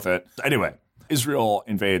 Sorry, deal with it. Anyway, Israel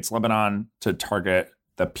invades Lebanon to target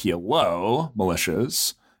the PLO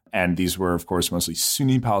militias. And these were, of course, mostly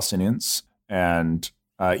Sunni Palestinians. And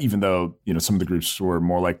even though, some of the groups were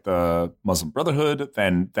more like the Muslim Brotherhood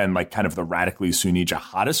than like kind of the radically Sunni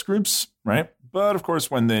jihadist groups, right? But of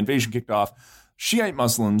course, when the invasion kicked off, Shiite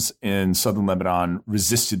Muslims in southern Lebanon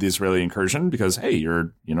resisted the Israeli incursion because, hey,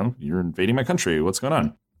 you're invading my country. What's going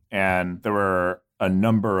on? And there were a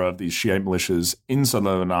number of these Shiite militias in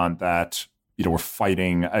southern Lebanon that, were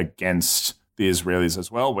fighting against the Israelis as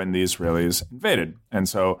well when the Israelis invaded. And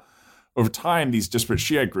so over time, these disparate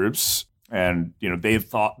Shiite groups, and,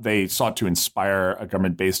 they sought to inspire a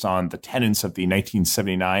government based on the tenets of the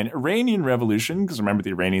 1979 Iranian Revolution, because remember,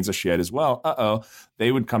 the Iranians are Shiite as well.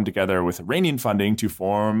 They would come together with Iranian funding to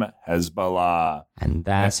form Hezbollah. And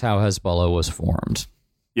that's how Hezbollah was formed.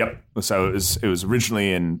 Yep. So it was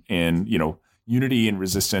originally in unity and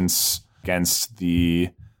resistance against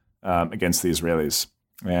the Israelis.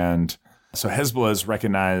 And so Hezbollah is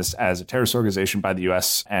recognized as a terrorist organization by the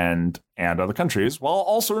U.S. and other countries, while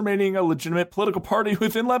also remaining a legitimate political party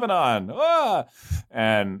within Lebanon.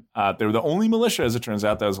 And they were the only militia, as it turns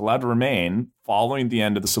out, that was allowed to remain following the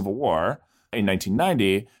end of the Civil War in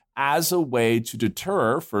 1990 as a way to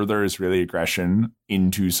deter further Israeli aggression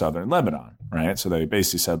into southern Lebanon, right? So they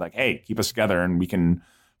basically said, like, hey, keep us together and we can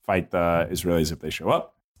fight the Israelis if they show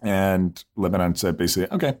up. And Lebanon said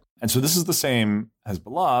basically, okay. And so this is the same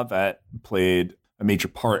Hezbollah that played a major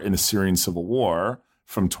part in the Syrian civil war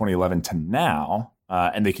from 2011 to now.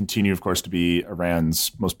 And they continue, of course, to be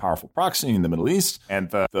Iran's most powerful proxy in the Middle East. And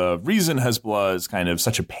the reason Hezbollah is kind of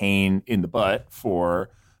such a pain in the butt for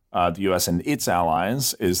the U.S. and its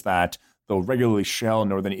allies is that they'll regularly shell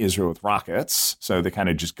northern Israel with rockets. So they kind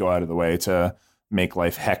of just go out of the way to make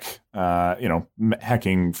life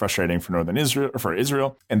hecking frustrating for northern Israel, or for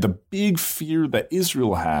Israel. And the big fear that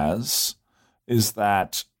Israel has is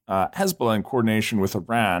that Hezbollah, in coordination with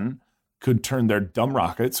Iran, could turn their dumb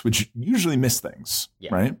rockets, which usually miss things,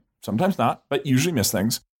 right? Sometimes not, but usually miss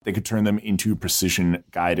things. They could turn them into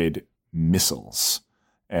precision-guided missiles.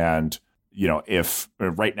 And, if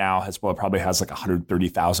right now Hezbollah probably has like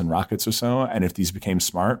 130,000 rockets or so, and if these became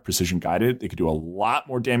smart, precision-guided, they could do a lot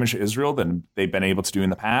more damage to Israel than they've been able to do in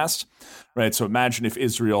the past, right? So imagine if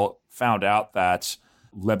Israel found out that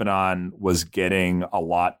Lebanon was getting a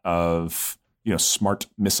lot of, smart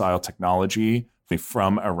missile technology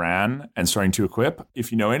from Iran and starting to equip.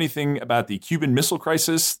 If you know anything about the Cuban Missile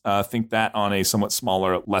Crisis, think that on a somewhat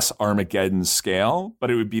smaller, less Armageddon scale,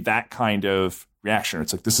 but it would be that kind of reaction.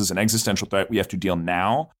 It's like, this is an existential threat. We have to deal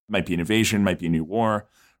now. It might be an invasion, might be a new war,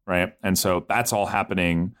 right? And so that's all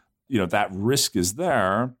happening. That risk is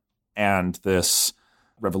there. And this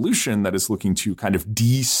revolution that is looking to kind of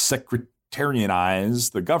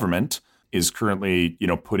de-sectarianize the government is currently,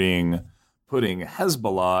 putting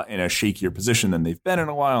Hezbollah in a shakier position than they've been in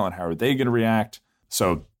a while, and how are they going to react?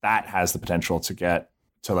 So that has the potential to get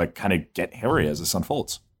hairy as this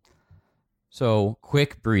unfolds. So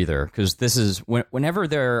quick breather, because this is whenever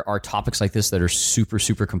there are topics like this that are super,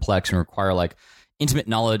 super complex and require like intimate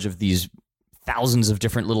knowledge of these thousands of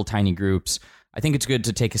different little tiny groups, I think it's good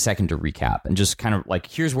to take a second to recap and just kind of like,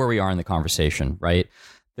 here's where we are in the conversation, right?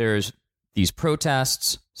 There's these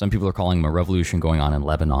protests. Some people are calling them a revolution going on in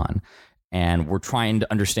Lebanon. And we're trying to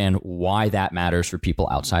understand why that matters for people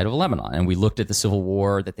outside of Lebanon. And we looked at the civil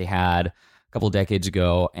war that they had a couple of decades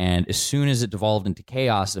ago. And as soon as it devolved into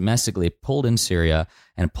chaos domestically, it pulled in Syria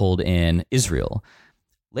and pulled in Israel.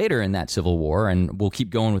 Later in that civil war, and we'll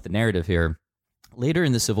keep going with the narrative here, later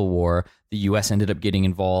in the civil war, the U.S. ended up getting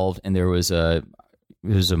involved, and there was a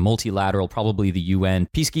multilateral, probably the UN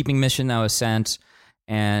peacekeeping mission that was sent.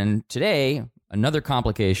 And today, another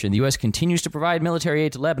complication, the U.S. continues to provide military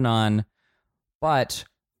aid to Lebanon, but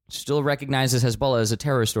still recognizes Hezbollah as a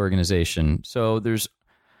terrorist organization. So there's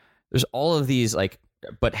all of these,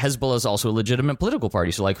 but Hezbollah is also a legitimate political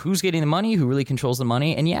party. So who's getting the money? Who really controls the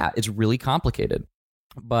money? And yeah, it's really complicated.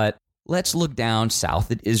 But let's look down south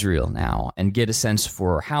at Israel now and get a sense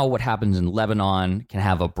for how what happens in Lebanon can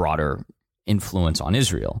have a broader influence on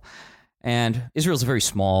Israel. And Israel's a very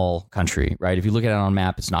small country, right? If you look at it on a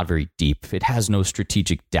map, it's not very deep. It has no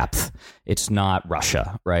strategic depth. It's not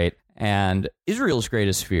Russia, right? And Israel's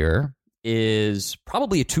greatest fear is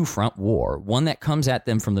probably a two-front war, one that comes at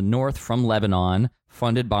them from the north, from Lebanon,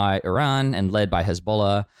 funded by Iran and led by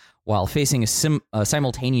Hezbollah, while facing a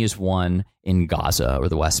simultaneous one in Gaza or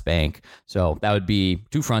the West Bank. So that would be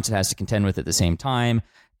two fronts it has to contend with at the same time.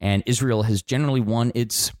 And Israel has generally won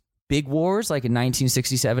its big wars, like in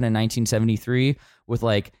 1967 and 1973, with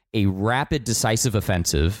a rapid, decisive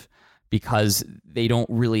offensive, because they don't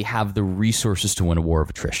really have the resources to win a war of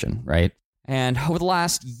attrition, right? And over the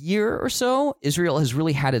last year or so, Israel has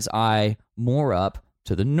really had its eye more up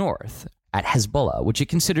to the north at Hezbollah, which it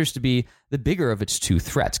considers to be the bigger of its two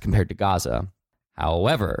threats compared to Gaza.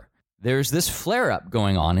 However, there's this flare-up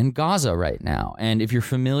going on in Gaza right now. And if you're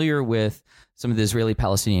familiar with some of the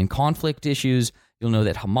Israeli-Palestinian conflict issues, you'll know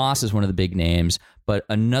that Hamas is one of the big names, but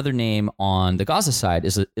another name on the Gaza side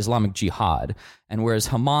is Islamic Jihad. And whereas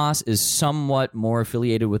Hamas is somewhat more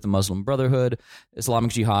affiliated with the Muslim Brotherhood,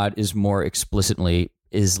 Islamic Jihad is more explicitly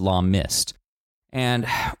Islamist. And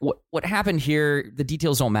what happened here, the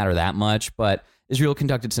details don't matter that much, but Israel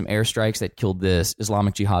conducted some airstrikes that killed this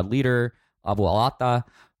Islamic Jihad leader, Abu al-Atta,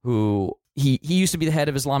 who he used to be the head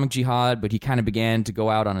of Islamic Jihad, but he kind of began to go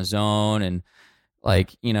out on his own and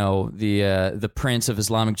the prince of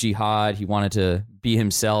Islamic Jihad, he wanted to be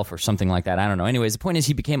himself or something like that. I don't know. Anyways, the point is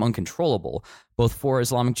he became uncontrollable, both for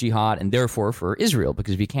Islamic Jihad and therefore for Israel,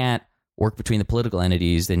 because if you can't work between the political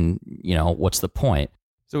entities, then, what's the point?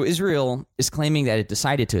 So Israel is claiming that it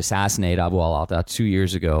decided to assassinate Abu al-Atta 2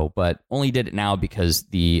 years ago, but only did it now because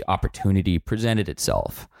the opportunity presented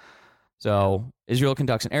itself. So Israel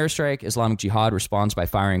conducts an airstrike. Islamic Jihad responds by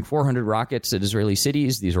firing 400 rockets at Israeli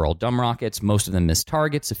cities. These are all dumb rockets. Most of them miss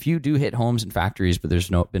targets. A few do hit homes and factories, but there's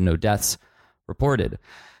been no deaths reported.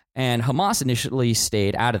 And Hamas initially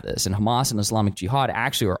stayed out of this. And Hamas and Islamic Jihad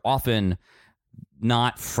actually are often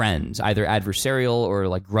not friends, either adversarial or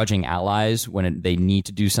like grudging allies when they need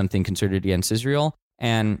to do something concerted against Israel.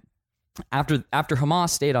 And after Hamas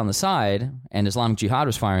stayed on the side and Islamic Jihad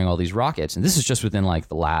was firing all these rockets, and this is just within like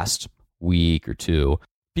the last week or two,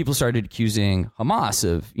 people started accusing Hamas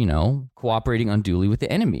of, cooperating unduly with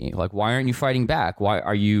the enemy. Like, why aren't you fighting back? Why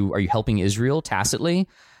are you helping Israel tacitly?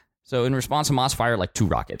 So in response, Hamas fired like 2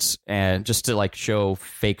 rockets, and just to like show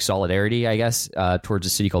fake solidarity, I guess, towards a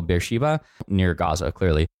city called Beersheba near Gaza,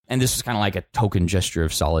 clearly. And this was kind of like a token gesture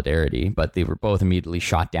of solidarity, but they were both immediately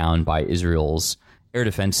shot down by Israel's air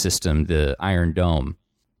defense system, the Iron Dome.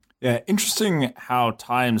 Yeah, interesting how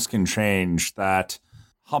times can change, that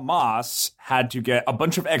Hamas had to get a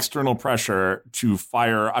bunch of external pressure to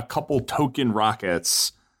fire a couple token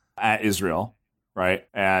rockets at Israel, right?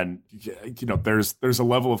 And, there's a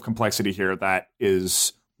level of complexity here that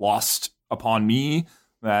is lost upon me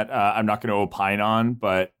that I'm not going to opine on,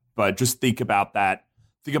 but just think about that.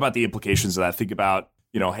 Think about the implications of that. Think about,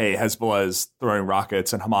 hey, Hezbollah is throwing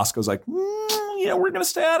rockets and Hamas goes like, we're going to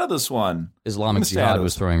stay out of this one. Islamic Jihad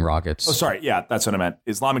was throwing rockets. Oh, sorry. Yeah, that's what I meant.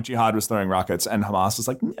 Islamic Jihad was throwing rockets and Hamas is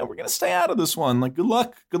like, yeah, we're going to stay out of this one. Like, good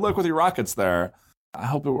luck. Good luck with your rockets there. I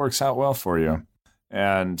hope it works out well for you.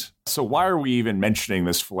 And so why are we even mentioning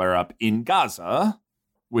this flare-up in Gaza,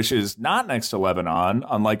 which is not next to Lebanon,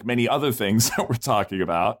 unlike many other things that we're talking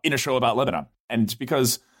about in a show about Lebanon? And it's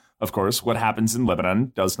because, of course, what happens in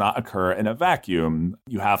Lebanon does not occur in a vacuum.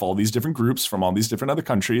 You have all these different groups from all these different other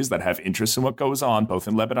countries that have interests in what goes on, both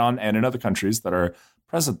in Lebanon and in other countries that are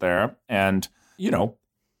present there. And,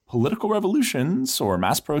 political revolutions or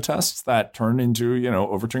mass protests that turn into,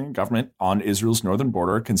 overturning government on Israel's northern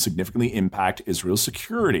border can significantly impact Israel's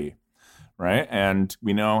security, right? And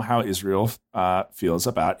we know how Israel feels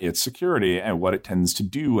about its security and what it tends to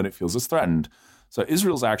do when it feels it's threatened. So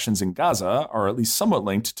Israel's actions in Gaza are at least somewhat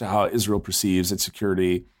linked to how Israel perceives its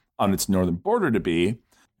security on its northern border to be,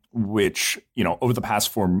 which, over the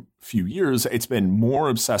past few years, it's been more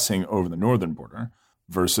obsessing over the northern border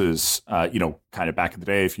versus, kind of back in the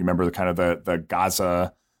day, if you remember the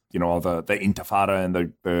Gaza, all the Intifada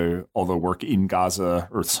and all the work in Gaza,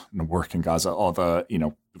 or no work in Gaza, all the,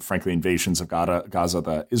 frankly, invasions of Gaza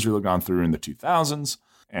that Israel had gone through in the 2000s.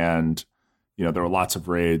 And, there were lots of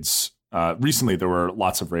raids. Recently, there were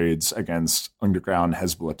lots of raids against underground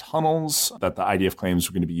Hezbollah tunnels that the IDF claims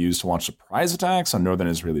were going to be used to launch surprise attacks on northern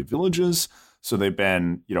Israeli villages. So they've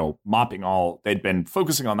been, they'd been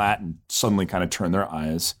focusing on that and suddenly kind of turned their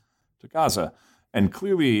eyes to Gaza. And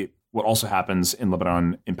clearly what also happens in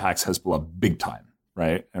Lebanon impacts Hezbollah big time,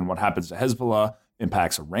 right? And what happens to Hezbollah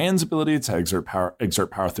impacts Iran's ability to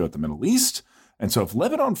exert power throughout the Middle East. And so if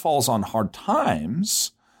Lebanon falls on hard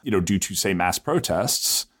times, due to, say, mass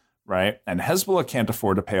protests, right, and Hezbollah can't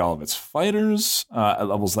afford to pay all of its fighters at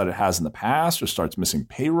levels that it has in the past, or starts missing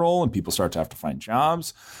payroll and people start to have to find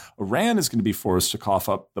jobs, Iran is going to be forced to cough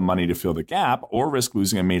up the money to fill the gap or risk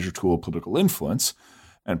losing a major tool of political influence.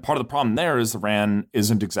 And part of the problem there is Iran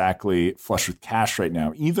isn't exactly flush with cash right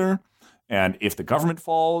now either. And if the government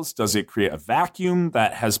falls, does it create a vacuum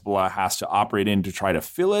that Hezbollah has to operate in to try to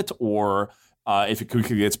fill it? Or if it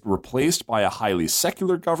quickly gets replaced by a highly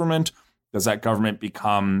secular government, does that government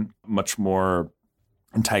become much more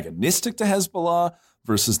antagonistic to Hezbollah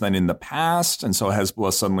versus than in the past? And so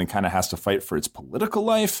Hezbollah suddenly kind of has to fight for its political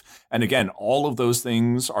life. And again, all of those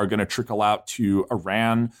things are going to trickle out to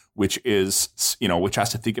Iran, which is, which has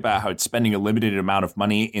to think about how it's spending a limited amount of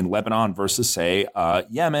money in Lebanon versus, say,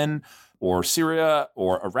 Yemen or Syria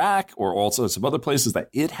or Iraq or also some other places that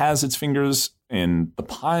it has its fingers in the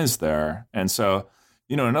pies there. And so,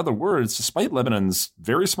 in other words, despite Lebanon's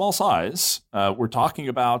very small size, we're talking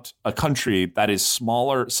about a country that is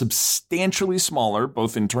smaller, substantially smaller,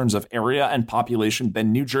 both in terms of area and population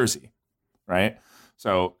than New Jersey, right?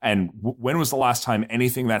 So, and when was the last time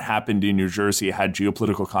anything that happened in New Jersey had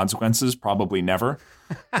geopolitical consequences? Probably never,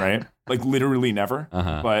 right? Like literally never.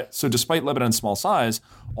 But so despite Lebanon's small size,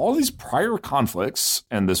 all these prior conflicts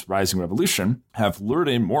and this rising revolution have lured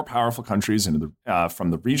in more powerful countries into from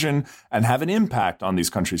the region and have an impact on these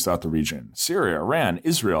countries throughout the region. Syria, Iran,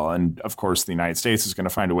 Israel, and of course the United States is going to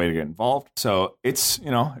find a way to get involved. So it's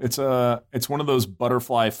one of those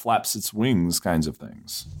butterfly flaps its wings kinds of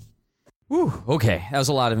things. Whew, okay, that was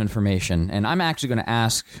a lot of information, and I'm actually going to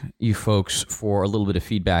ask you folks for a little bit of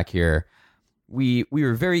feedback here. We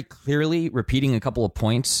were very clearly repeating a couple of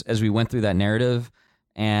points as we went through that narrative,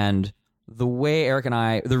 and the way Eric and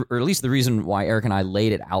I, or at least the reason why Eric and I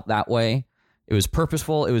laid it out that way, it was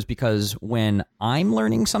purposeful. It was because when I'm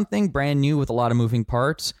learning something brand new with a lot of moving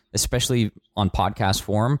parts, especially on podcast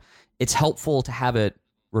form, it's helpful to have it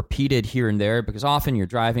repeated here and there because often you're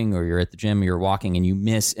driving or you're at the gym or you're walking and you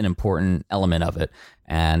miss an important element of it.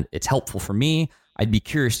 And it's helpful for me. I'd be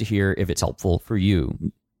curious to hear if it's helpful for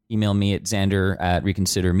you. Email me at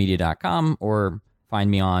xander@reconsidermedia.com or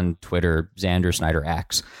find me on Twitter, Xander Snyder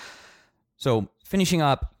X. So finishing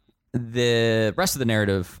up the rest of the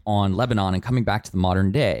narrative on Lebanon and coming back to the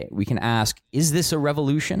modern day, we can ask, is this a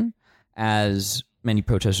revolution as many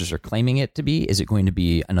protesters are claiming it to be? Is it going to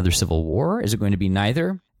be another civil war? Is it going to be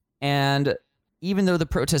neither? And even though the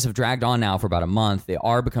protests have dragged on now for about a month, they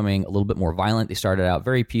are becoming a little bit more violent. They started out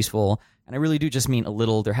very peaceful. And I really do just mean a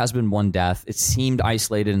little. There has been one death. It seemed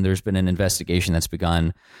isolated, and there's been an investigation that's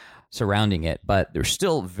begun surrounding it. But there's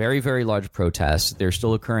still very, very large protests. They're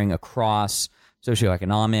still occurring across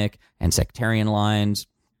socioeconomic and sectarian lines.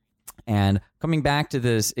 And coming back to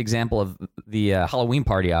this example of the Halloween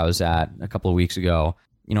party I was at a couple of weeks ago,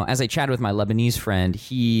 you know, as I chatted with my Lebanese friend,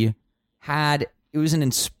 it was an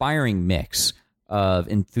inspiring mix of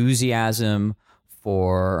enthusiasm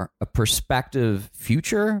for a prospective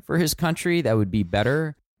future for his country that would be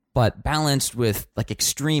better, but balanced with like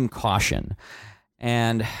extreme caution.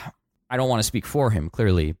 And I don't want to speak for him,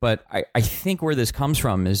 clearly, but I think where this comes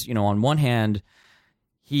from is, you know, on one hand,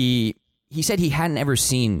 he said he hadn't ever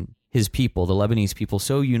seen his people, the Lebanese people,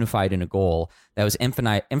 so unified in a goal that was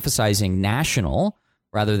emphasizing national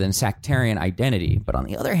rather than sectarian identity. But on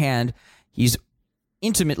the other hand, he's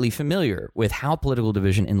intimately familiar with how political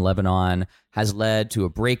division in Lebanon has led to a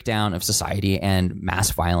breakdown of society and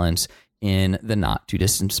mass violence in the not too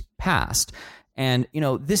distant past. And, you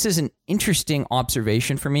know, this is an interesting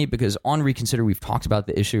observation for me because on Reconsider, we've talked about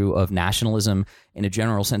the issue of nationalism in a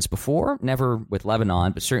general sense before, never with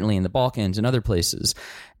Lebanon, but certainly in the Balkans and other places.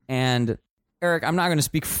 And Eric, I'm not going to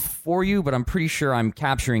speak for you, but I'm pretty sure I'm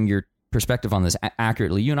capturing your perspective on this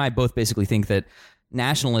accurately. You and I both basically think that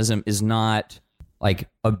nationalism is not like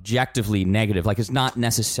objectively negative. Like it's not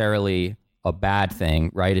necessarily a bad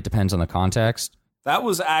thing, right? It depends on the context. That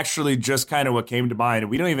was actually just kind of what came to mind.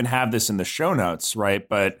 We don't even have this in the show notes, right?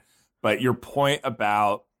 But your point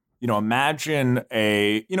about, you know, imagine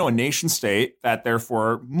a nation state that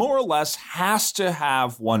therefore more or less has to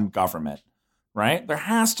have one government, right? There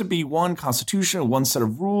has to be one constitution, one set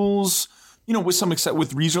of rules, you know,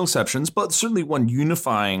 with regional exceptions, but certainly one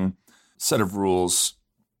unifying set of rules.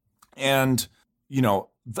 And, you know,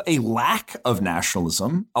 a lack of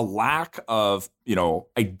nationalism, a lack of, you know,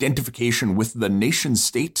 identification with the nation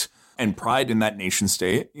state and pride in that nation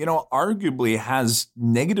state, you know, arguably has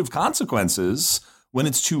negative consequences when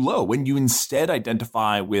it's too low, when you instead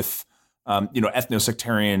identify with,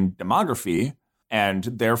 ethno-sectarian demography and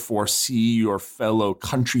therefore see your fellow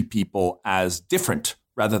country people as different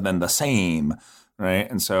rather than the same, right?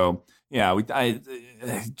 And so, yeah, we're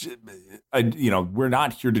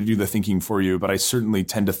not here to do the thinking for you, but I certainly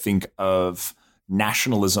tend to think of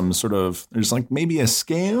nationalism sort of, there's like maybe a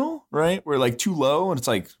scale, right? We're like too low and it's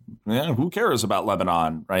like, yeah, who cares about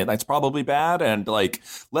Lebanon, right? That's probably bad. And like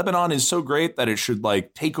Lebanon is so great that it should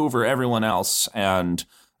like take over everyone else. And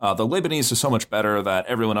the Lebanese is so much better that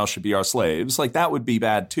everyone else should be our slaves. Like that would be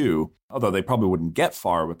bad too, although they probably wouldn't get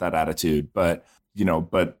far with that attitude. But you know,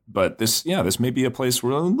 but this may be a place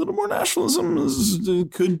where a little more nationalism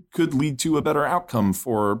could lead to a better outcome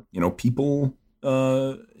for, you know, people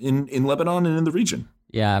in Lebanon and in the region.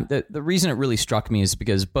 Yeah, the reason it really struck me is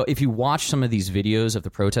because if you watch some of these videos of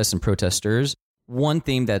the protests and protesters, one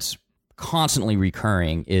theme that's constantly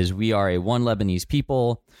recurring is we are a one Lebanese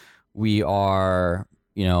people. We are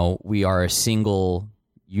a single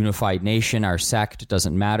unified nation. Our sect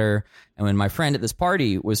doesn't matter. And when my friend at this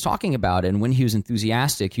party was talking about it, and when he was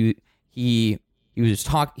enthusiastic, his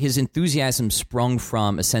enthusiasm sprung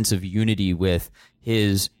from a sense of unity with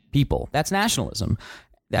his people. That's nationalism.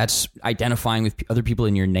 That's identifying with other people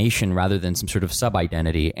in your nation rather than some sort of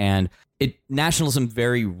sub-identity. And nationalism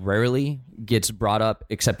very rarely gets brought up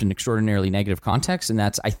except in extraordinarily negative context. And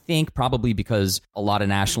that's, I think, probably because a lot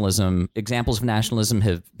of examples of nationalism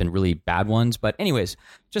have been really bad ones. But anyways,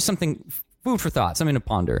 just something, food for thought, something to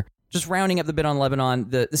ponder. Just rounding up the bit on Lebanon,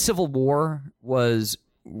 the Civil War was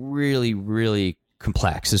really, really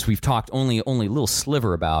complex, as we've talked only a little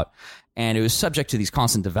sliver about. And it was subject to these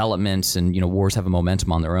constant developments, and, you know, wars have a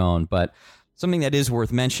momentum on their own. But something that is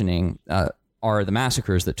worth mentioning are the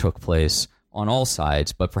massacres that took place on all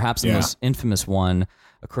sides. But perhaps the most infamous one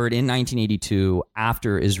occurred in 1982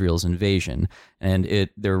 after Israel's invasion. And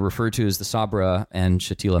they're referred to as the Sabra and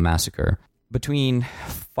Shatila massacre. Between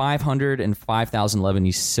 500 and 5,000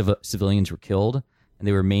 Lebanese civilians were killed, and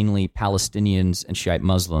they were mainly Palestinians and Shiite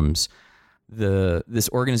Muslims. This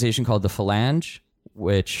organization called the Phalange,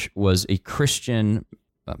 which was a Christian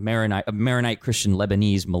Maronite Christian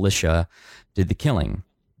Lebanese militia did the killing.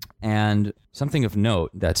 And something of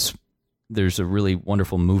note there's a really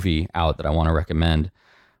wonderful movie out that I want to recommend,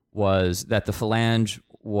 was that the Phalange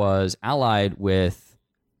was allied with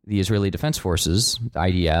the Israeli Defense Forces, the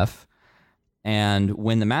IDF, and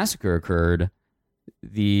when the massacre occurred,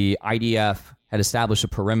 the IDF had established a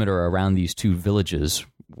perimeter around these two villages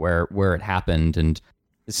where it happened, and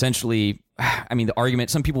essentially, I mean, the argument,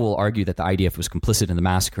 some people will argue that the IDF was complicit in the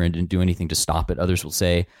massacre and didn't do anything to stop it. Others will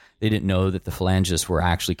say they didn't know that the Phalangists were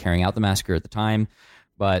actually carrying out the massacre at the time.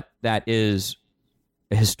 But that is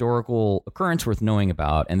a historical occurrence worth knowing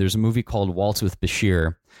about. And there's a movie called Waltz with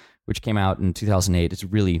Bashir, which came out in 2008. It's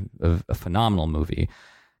really a phenomenal movie.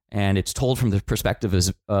 And it's told from the perspective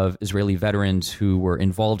of Israeli veterans who were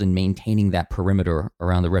involved in maintaining that perimeter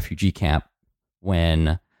around the refugee camp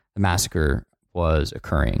when the massacre was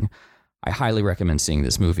occurring. I highly recommend seeing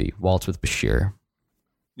this movie, Waltz with Bashir.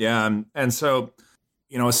 Yeah, and so,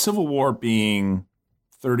 a civil war being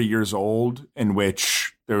 30 years old, in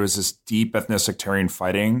which there was this deep ethno-sectarian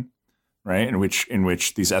fighting, right? In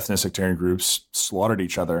which these ethno-sectarian groups slaughtered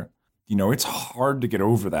each other. It's hard to get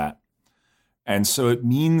over that. And so it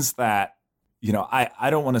means that, I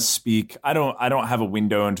don't want to speak. I don't have a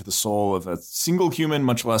window into the soul of a single human,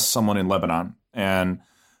 much less someone in Lebanon. And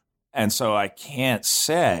so I can't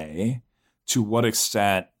say to what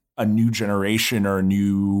extent a new generation or a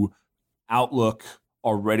new outlook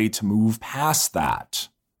are ready to move past that,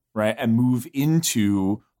 right? And move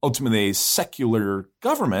into ultimately a secular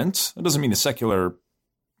government. That doesn't mean a secular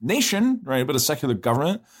nation, right? But a secular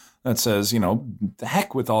government that says, the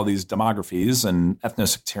heck with all these demographies and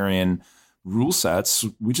ethno-sectarian rule sets.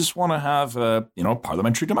 We just want to have a,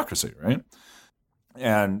 parliamentary democracy, right?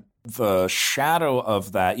 And the shadow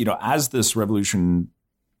of that, as this revolution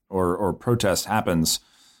or protest happens,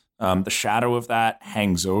 the shadow of that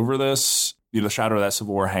hangs over this. The shadow of that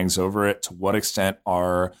civil war hangs over it. To what extent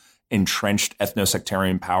are entrenched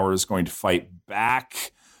ethno-sectarian powers going to fight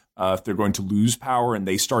back? If they're going to lose power, and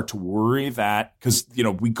they start to worry that, because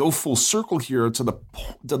we go full circle here to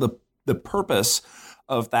the purpose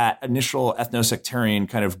of that initial ethno-sectarian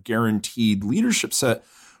kind of guaranteed leadership set,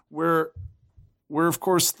 where of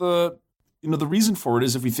course the reason for it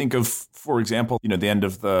is, if we think of, for example, the end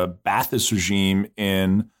of the Ba'athist regime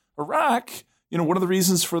in Iraq, one of the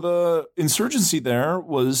reasons for the insurgency there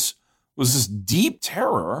was this deep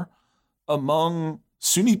terror among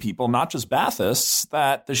Sunni people, not just Baathists,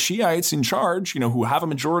 that the Shiites in charge, who have a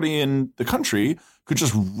majority in the country, could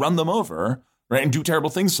just run them over, right, and do terrible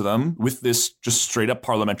things to them with this just straight up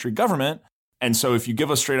parliamentary government. And so if you give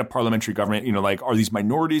a straight up parliamentary government, are these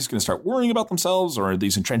minorities going to start worrying about themselves, or are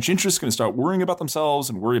these entrenched interests going to start worrying about themselves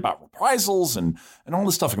and worry about reprisals and all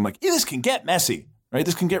this stuff? And I'm like, this can get messy, right?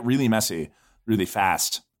 This can get really messy really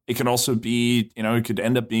fast. It can also be, it could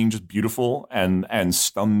end up being just beautiful and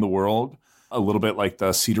stun the world. A little bit like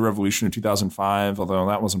the Cedar Revolution of 2005, although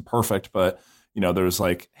that wasn't perfect. But, there was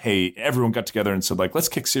like, hey, everyone got together and said, like, let's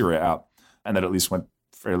kick Syria out. And that at least went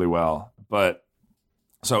fairly well. But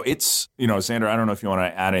so it's, Xander, I don't know if you want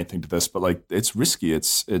to add anything to this, but like, it's risky.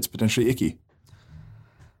 It's potentially icky.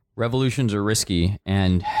 Revolutions are risky.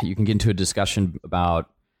 And you can get into a discussion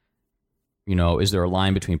about, is there a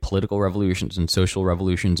line between political revolutions and social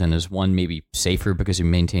revolutions? And is one maybe safer because you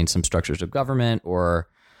maintain some structures of government, or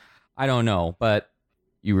I don't know, but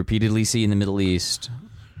you repeatedly see in the Middle East,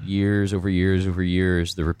 years over years over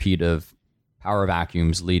years, the repeat of power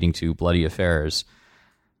vacuums leading to bloody affairs.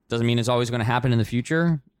 Doesn't mean it's always going to happen in the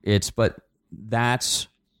future. But that's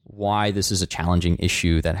why this is a challenging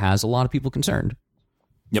issue that has a lot of people concerned.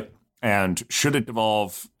 Yep. And should it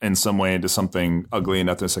evolve in some way into something ugly and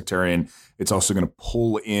ethno-sectarian, it's also going to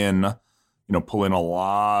pull in a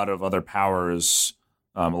lot of other powers,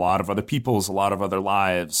 a lot of other peoples, a lot of other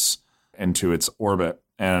lives into its orbit.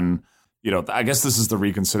 And, I guess this is the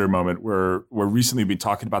reconsider moment where we're recently been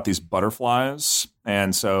talking about these butterflies.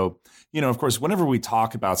 And so, of course, whenever we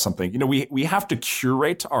talk about something, we have to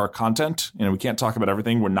curate our content. We can't talk about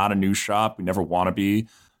everything. We're not a news shop. We never want to be.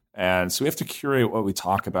 And so we have to curate what we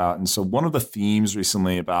talk about. And so one of the themes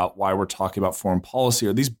recently about why we're talking about foreign policy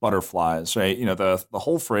are these butterflies, right? The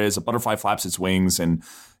whole phrase, a butterfly flaps its wings and,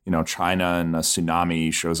 China and a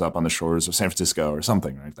tsunami shows up on the shores of San Francisco or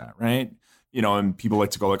something like that, right? And people like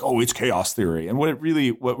to go like, oh, it's chaos theory. And what we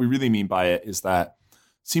really mean by it is that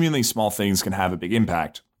seemingly small things can have a big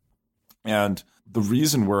impact. And the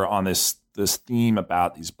reason we're on this theme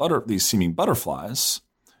about these seeming butterflies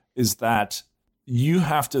is that you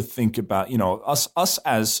have to think about, us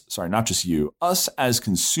as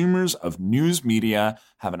consumers of news media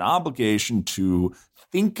have an obligation to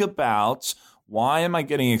think about Why am I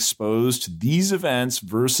getting exposed to these events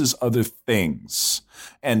versus other things?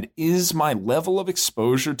 And is my level of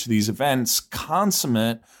exposure to these events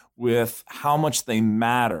consummate with how much they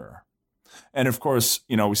matter? And of course,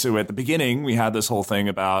 we say at the beginning, we had this whole thing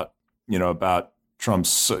about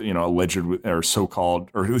Trump's, alleged or so-called,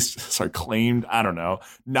 or at least claimed,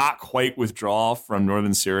 not quite withdraw from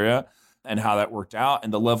northern Syria and how that worked out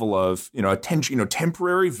and the level of, attention,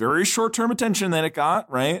 temporary, very short-term attention that it got,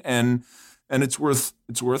 right? And it's worth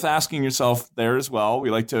asking yourself there as well. We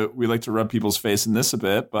like to rub people's face in this a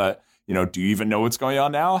bit, but do you even know what's going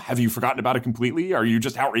on now? Have you forgotten about it completely? Are you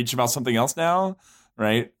just outraged about something else now?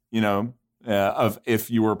 Right? Of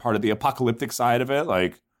if you were part of the apocalyptic side of it,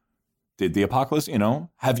 like, did the apocalypse,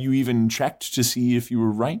 have you even checked to see if you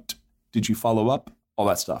were right? Did you follow up? All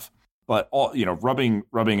that stuff. But all,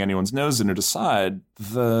 rubbing anyone's nose in it aside,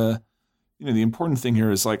 the important thing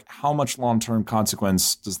here is like, how much long-term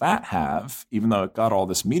consequence does that have, even though it got all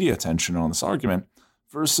this media attention on this argument,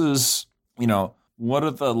 versus, what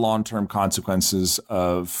are the long-term consequences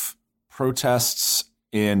of protests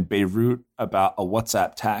in Beirut about a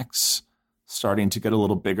WhatsApp tax starting to get a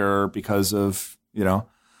little bigger because of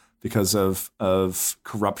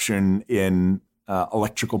corruption in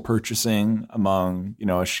electrical purchasing among,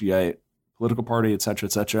 a Shiite political party, et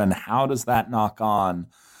cetera, and how does that knock on?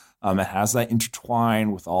 And has that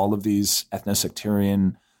intertwined with all of these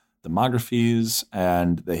ethno-sectarian demographies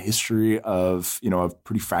and the history of, a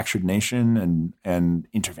pretty fractured nation and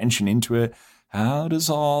intervention into it? How does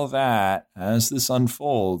all that, as this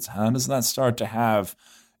unfolds, how does that start to have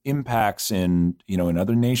impacts in, in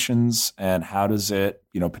other nations? And how does it,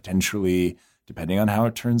 potentially, depending on how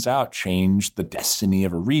it turns out, change the destiny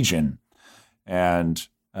of a region? And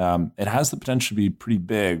it has the potential to be pretty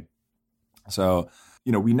big. So,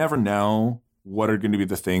 we never know what are going to be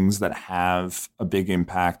the things that have a big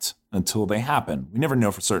impact until they happen. We never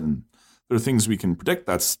know for certain. There are things we can predict.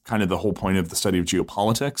 That's kind of the whole point of the study of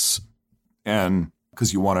geopolitics. And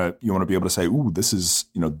because you want to be able to say, ooh, this is,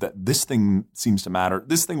 this thing seems to matter.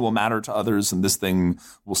 This thing will matter to others, and this thing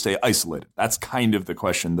will stay isolated. That's kind of the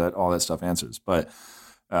question that all that stuff answers. But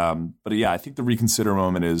yeah, I think the reconsider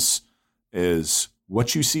moment is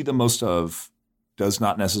what you see the most of does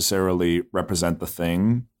not necessarily represent the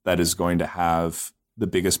thing that is going to have the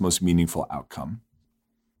biggest, most meaningful outcome.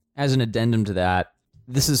 As an addendum to that,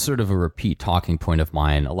 this is sort of a repeat talking point of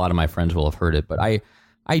mine. A lot of my friends will have heard it, but I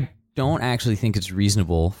don't actually think it's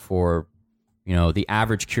reasonable for, the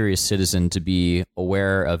average curious citizen to be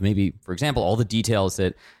aware of maybe, for example, all the details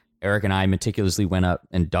that Eric and I meticulously went up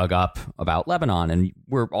and dug up about Lebanon, and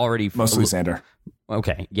we're already mostly Xander.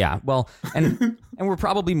 Okay, yeah, well, and we're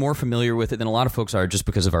probably more familiar with it than a lot of folks are just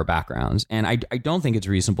because of our backgrounds. And I don't think it's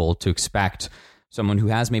reasonable to expect someone who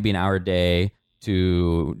has maybe an hour a day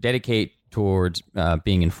to dedicate towards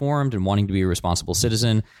being informed and wanting to be a responsible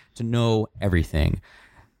citizen to know everything.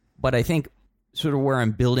 But I think sort of where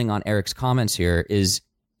I'm building on Eric's comments here is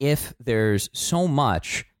if there's so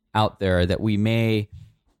much out there that we may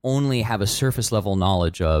only have a surface level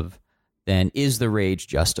knowledge of, then is the rage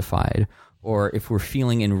justified? Or if we're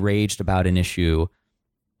feeling enraged about an issue,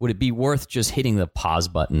 would it be worth just hitting the pause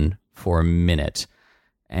button for a minute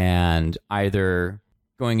and either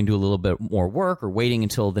going and do a little bit more work or waiting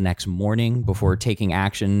until the next morning before taking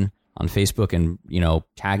action on Facebook and,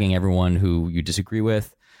 tagging everyone who you disagree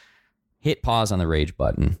with? Hit pause on the rage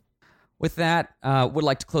button. With that, would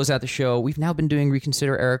like to close out the show. We've now been doing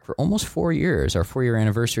Reconsider, Eric, for almost 4 years. Our 4-year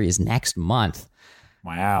anniversary is next month.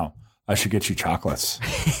 Wow. I should get you chocolates.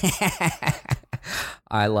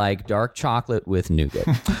 I like dark chocolate with nougat.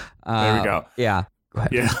 There we go. Yeah. Go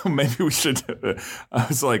ahead. Yeah, maybe we should. I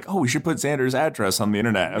was like, we should put Xander's address on the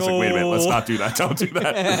internet. I was like, wait a minute, let's not do that. Don't do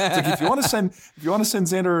that. It's like, if you want to send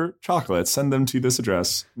Xander chocolates, send them to this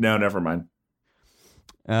address. No, never mind.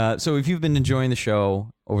 So if you've been enjoying the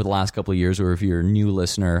show over the last couple of years, or if you're a new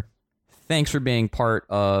listener, thanks for being part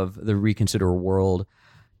of the Reconsider world.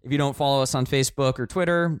 If you don't follow us on Facebook or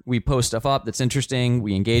Twitter, we post stuff up that's interesting.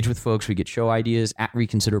 We engage with folks. We get show ideas at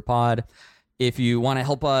Reconsider Pod. If you want to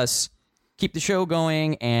help us keep the show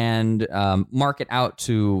going and market out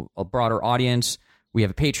to a broader audience, we have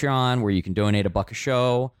a Patreon where you can donate $1 a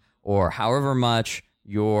show or however much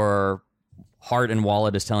your heart and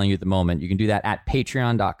wallet is telling you at the moment. You can do that at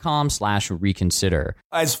patreon.com/reconsider.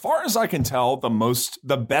 As far as I can tell,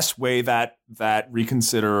 the best way that the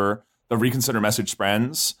Reconsider message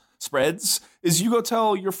spreads is you go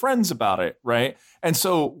tell your friends about it, right? And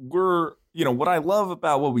so we're what I love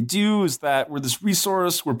about what we do is that we're this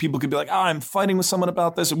resource where people could be like, I'm fighting with someone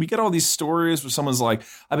about this. And we get all these stories where someone's like,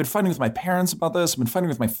 I've been fighting with my parents about this. I've been fighting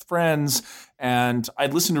with my friends. And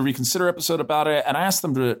I'd listen to a Reconsider episode about it. And I asked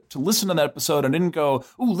them to listen to that episode and didn't go,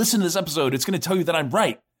 listen to this episode. It's going to tell you that I'm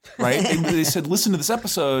right. Right. They said, listen to this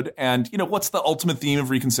episode. And, what's the ultimate theme of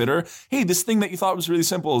Reconsider? Hey, this thing that you thought was really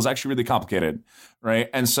simple is actually really complicated. Right.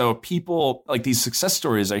 And so people like these success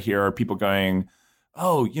stories I hear are people going,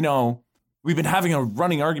 we've been having a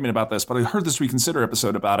running argument about this, but I heard this Reconsider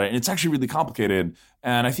episode about it, and it's actually really complicated.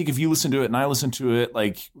 And I think if you listen to it and I listen to it,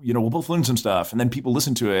 we'll both learn some stuff. And then people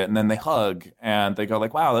listen to it, and then they hug, and they go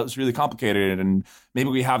like, wow, that was really complicated. And maybe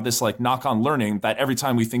we have this knock-on learning that every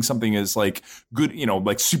time we think something is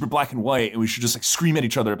good, super black and white, and we should just scream at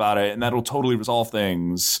each other about it, and that'll totally resolve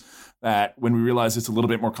things. That when we realize it's a little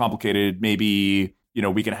bit more complicated, maybe,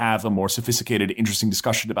 we can have a more sophisticated, interesting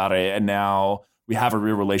discussion about it. And now we have a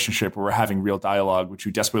real relationship where we're having real dialogue, which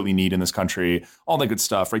we desperately need in this country, all that good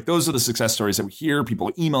stuff, right? Those are the success stories that we hear.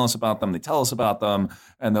 People email us about them. They tell us about them,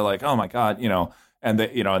 and they're like, oh my God, and they,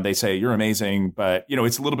 and they say, you're amazing. But,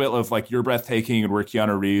 it's a little bit of you're breathtaking, and we're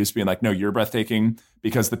Keanu Reeves being like, no, you're breathtaking,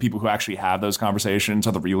 because the people who actually have those conversations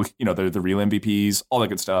are the real, they're the real MVPs, all that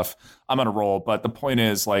good stuff. I'm on a roll. But the point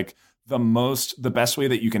is the best way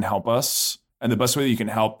that you can help us, and the best way that you can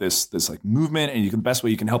help this movement, and the best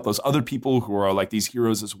way you can help those other people who are these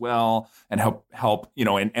heroes as well, and help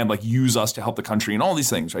and use us to help the country and all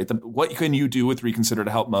these things, right? What can you do with Reconsider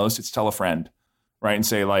to help most? It's tell a friend, right? And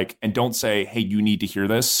say and don't say, hey, you need to hear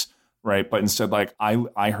this, right? But instead,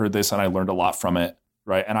 I heard this and I learned a lot from it,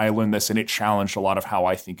 right? And I learned this and it challenged a lot of how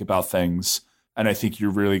I think about things. And I think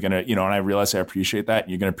you're really gonna, and I realize I appreciate that,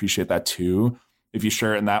 and you're gonna appreciate that too. If you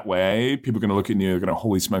share it in that way, people are going to look at you, they're going to,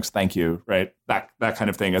 holy smokes, thank you, right? That kind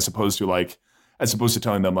of thing, as opposed to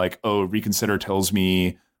telling them Reconsider tells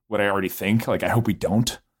me what I already think. I hope we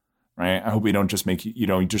don't, right? I hope we don't just make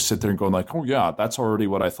you just sit there and go oh yeah, that's already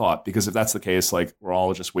what I thought. Because if that's the case, we're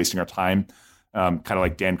all just wasting our time. Kind of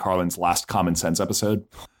like Dan Carlin's last Common Sense episode.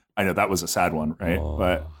 I know that was a sad one, right? Oh.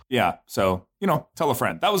 But yeah, so, tell a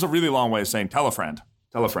friend. That was a really long way of saying tell a friend.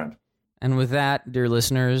 Tell a friend. And with that, dear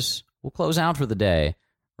listeners, we'll close out for the day.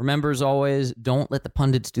 Remember, as always, don't let the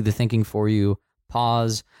pundits do the thinking for you.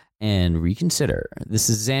 Pause and reconsider. This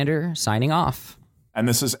is Xander signing off. And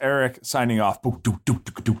this is Eric signing off.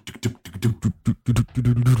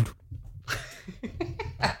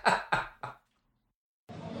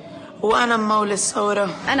 وأنا مول الثورة.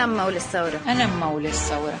 أنا مول الثورة. أنا مول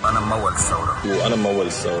الثورة. أنا مول الثورة. وأنا مول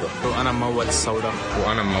الثورة. وأنا مول الثورة.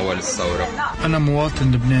 وأنا مول الثورة. أنا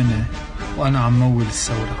مواطن لبناني وأنا عم مول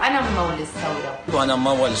الثورة. أنا مول الثورة. وأنا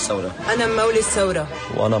مول الثورة. أنا مول الثورة.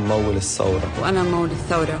 وأنا مول الثورة. وأنا مول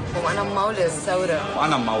الثورة. وأنا مول الثورة.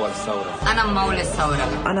 وأنا مول الثورة. أنا مول الثورة.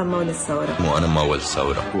 أنا مول الثورة. وأنا مول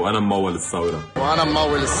الثورة. وأنا مول الثورة. وأنا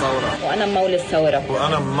مول الثورة. وأنا مول الثورة.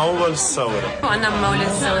 وأنا مول الثورة. وأنا مول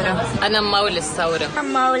الثورة. أنا مول الثورة.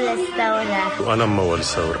 مول الثورة. وأنا مول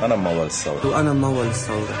الثورة. أنا مول الثورة. وأنا مول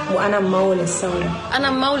الثورة. وأنا مول الثورة.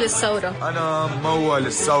 أنا مول الثورة. أنا مول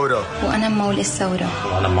الثورة. وأنا مول الثورة.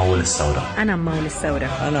 وأنا مول الثورة. أنا مول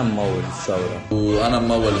الثورة. أنا مول الثورة. وأنا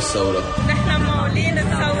مول الثورة. نحن مولين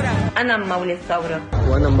الثورة. أنا مول الثورة.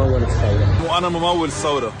 وأنا مول الثورة. وأنا ممول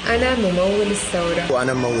الثورة. أنا ممول الثورة.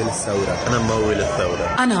 وأنا مول الثورة. أنا ممول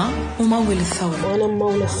الثورة. أنا ممول الثورة. وأنا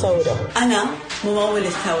ممول الثورة. أنا ممول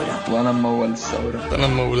الثورة. وأنا ممول الثورة. أنا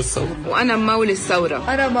ممول الثورة. وأنا مول الثورة.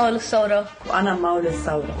 أنا مول الثورة. وأنا مول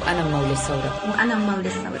الثورة. أنا مول الثورة. وأنا مول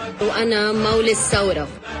الثورة. وأنا مول الثورة.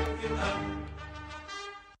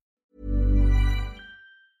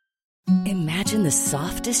 Imagine the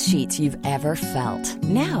softest sheets you've ever felt.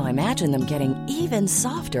 Now imagine them getting even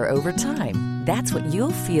softer over time. That's what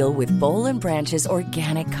you'll feel with Boll & Branch's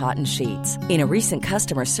organic cotton sheets. In a recent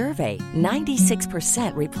customer survey,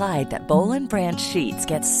 96% replied that Boll & Branch sheets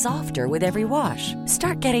get softer with every wash.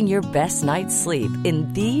 Start getting your best night's sleep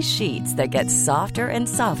in these sheets that get softer and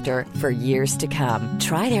softer for years to come.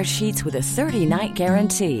 Try their sheets with a 30-night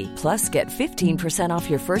guarantee. Plus, get 15% off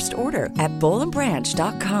your first order at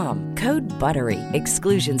bollandbranch.com. Code BUTTERY.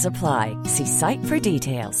 Exclusions apply. See site for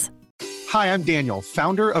details. Hi, I'm Daniel,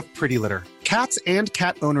 founder of Pretty Litter. Cats and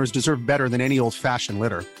cat owners deserve better than any old-fashioned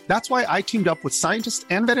litter. That's why I teamed up with scientists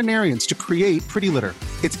and veterinarians to create Pretty Litter.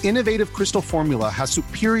 Its innovative crystal formula has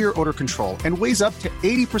superior odor control and weighs up to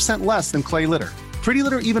 80% less than clay litter. Pretty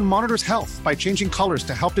Litter even monitors health by changing colors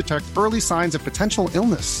to help detect early signs of potential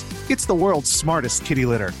illness. It's the world's smartest kitty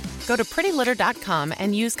litter. Go to prettylitter.com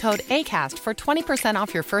and use code ACAST for 20%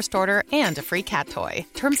 off your first order and a free cat toy.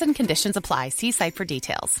 Terms and conditions apply. See site for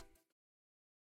details.